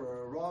mentor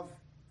or a rav.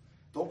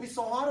 Don't be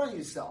so hard on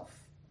yourself.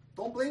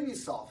 Don't blame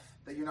yourself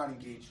that you're not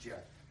engaged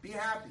yet. Be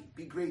happy.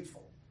 Be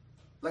grateful.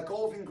 Let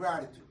go of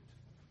ingratitude.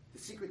 The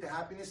secret to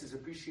happiness is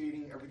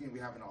appreciating everything we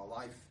have in our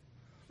life.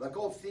 Let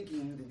go of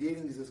thinking the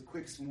dating is a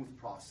quick, smooth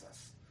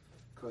process.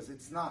 Because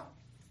it's not.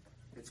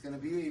 It's going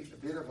to be a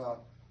bit of a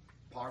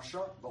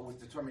parsha, but with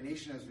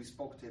determination, as we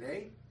spoke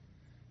today,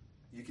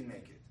 you can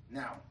make it.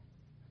 Now,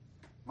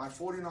 my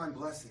 49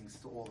 blessings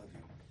to all of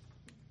you.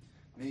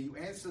 May you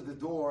answer the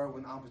door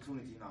when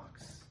opportunity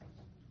knocks.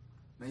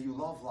 May you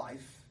love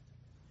life.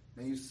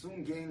 May you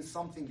soon gain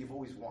something you've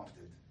always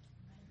wanted.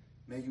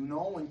 May you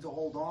know when to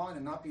hold on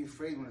and not be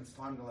afraid when it's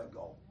time to let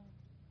go.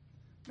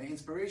 May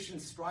inspiration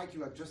strike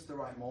you at just the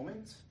right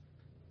moment.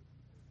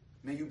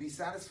 May you be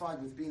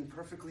satisfied with being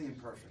perfectly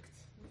imperfect.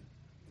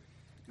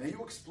 May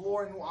you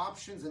explore new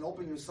options and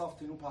open yourself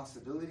to new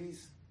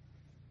possibilities.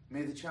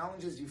 May the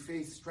challenges you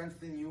face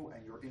strengthen you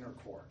and your inner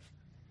core.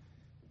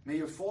 May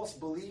your false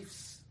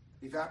beliefs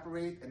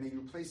evaporate and may you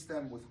replace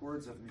them with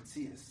words of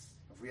mitzias,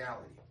 of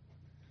reality.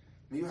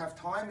 May you have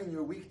time in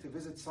your week to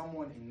visit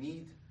someone in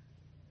need.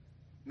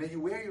 May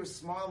you wear your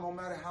smile no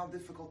matter how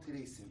difficult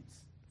today seems.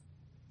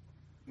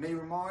 May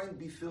your mind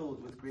be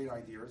filled with great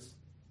ideas.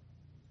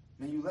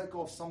 May you let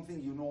go of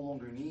something you no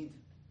longer need.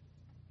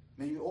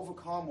 May you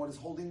overcome what is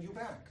holding you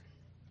back.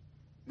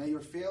 May your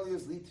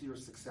failures lead to your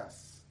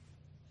success.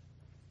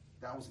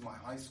 That was my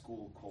high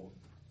school quote.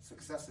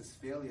 Success is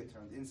failure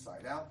turned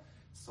inside out.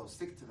 So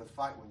stick to the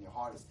fight when your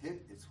heart is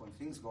hit. It's when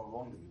things go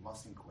wrong that you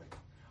mustn't quit.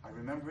 I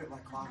remember it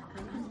like clockwork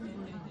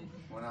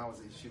when I was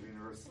at Yeshiva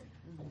University.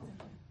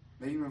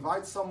 May you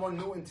invite someone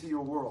new into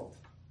your world.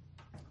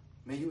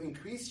 May you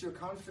increase your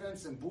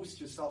confidence and boost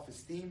your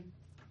self-esteem.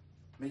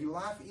 May you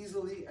laugh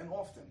easily and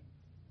often.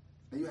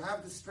 May you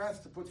have the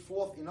strength to put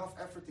forth enough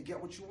effort to get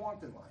what you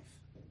want in life.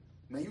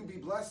 May you be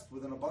blessed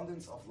with an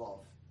abundance of love.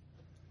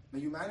 May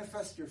you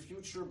manifest your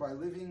future by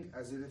living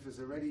as if it is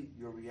already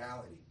your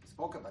reality. We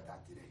spoke about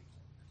that today.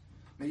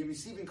 May you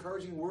receive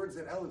encouraging words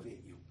that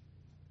elevate you.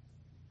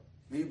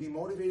 May you be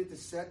motivated to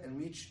set and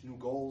reach new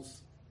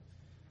goals.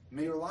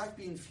 May your life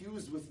be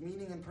infused with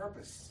meaning and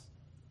purpose.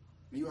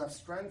 May you have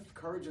strength,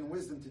 courage, and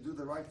wisdom to do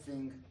the right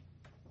thing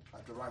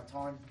at the right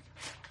time.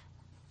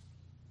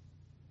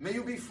 May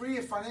you be free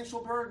of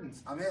financial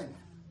burdens. Amen.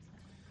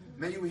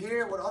 May you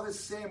hear what others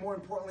say, and more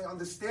importantly,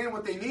 understand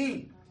what they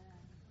mean.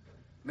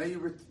 May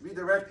you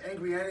redirect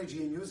angry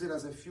energy and use it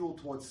as a fuel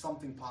towards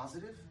something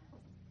positive.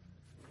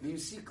 May you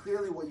see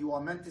clearly what you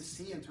are meant to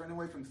see and turn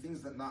away from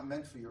things that are not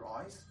meant for your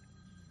eyes.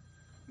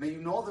 May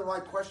you know the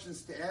right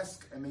questions to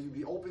ask, and may you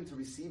be open to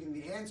receiving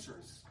the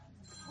answers.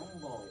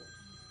 Humble.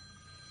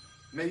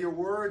 May your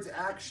words,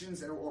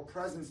 actions, or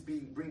presence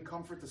bring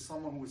comfort to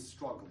someone who is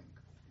struggling.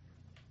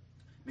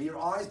 May your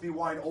eyes be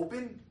wide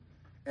open,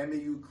 and may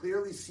you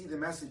clearly see the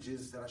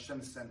messages that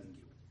Hashem is sending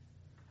you.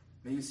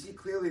 May you see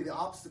clearly the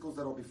obstacles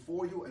that are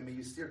before you, and may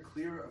you steer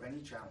clear of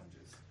any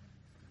challenges.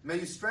 May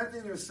you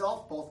strengthen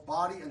yourself, both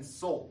body and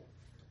soul.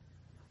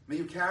 May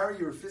you carry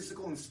your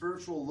physical and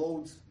spiritual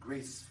loads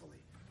gracefully.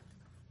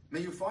 May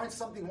you find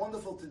something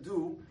wonderful to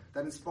do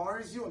that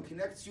inspires you and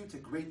connects you to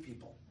great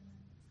people.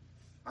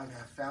 I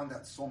have found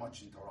that so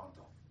much in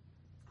Toronto.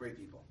 Great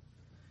people.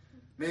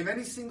 May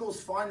many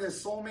singles find their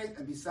soulmate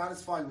and be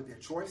satisfied with their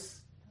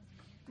choice.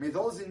 May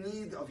those in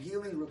need of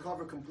healing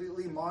recover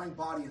completely, mind,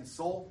 body, and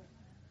soul.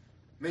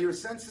 May your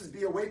senses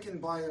be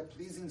awakened by a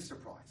pleasing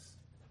surprise.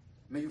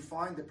 May you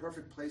find the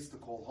perfect place to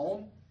call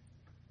home.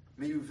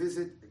 May you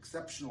visit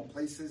exceptional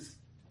places.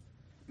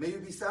 May you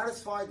be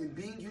satisfied in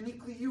being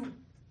uniquely you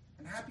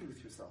and happy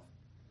with yourself.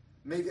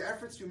 May the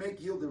efforts you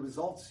make yield the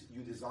results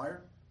you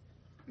desire.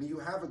 May you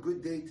have a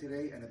good day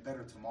today and a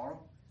better tomorrow.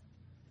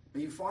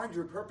 May you find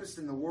your purpose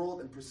in the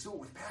world and pursue it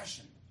with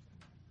passion.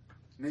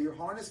 May you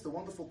harness the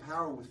wonderful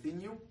power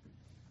within you.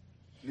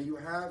 May you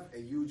have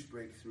a huge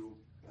breakthrough.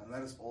 And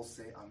let us all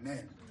say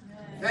Amen.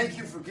 Thank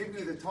you for giving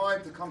me the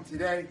time to come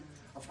today.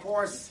 Of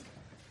course,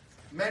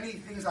 many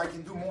things I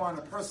can do more on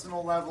a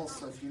personal level,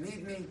 so if you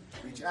need me,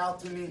 reach out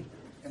to me,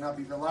 and I'll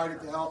be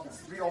delighted to help. It's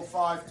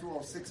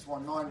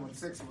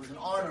 305-206-1916. It was an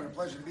honor and a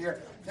pleasure to be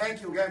here.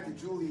 Thank you again to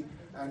Julie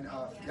and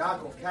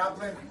Yaakov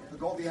Kaplan, the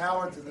Goldie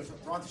Howard, to the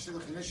Toronto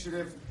Shidduch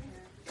Initiative.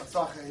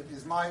 It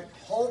is my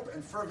hope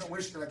and fervent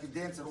wish that I could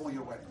dance at all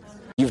your weddings.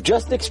 You've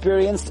just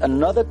experienced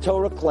another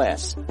Torah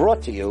class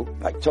brought to you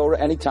by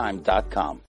TorahAnytime.com.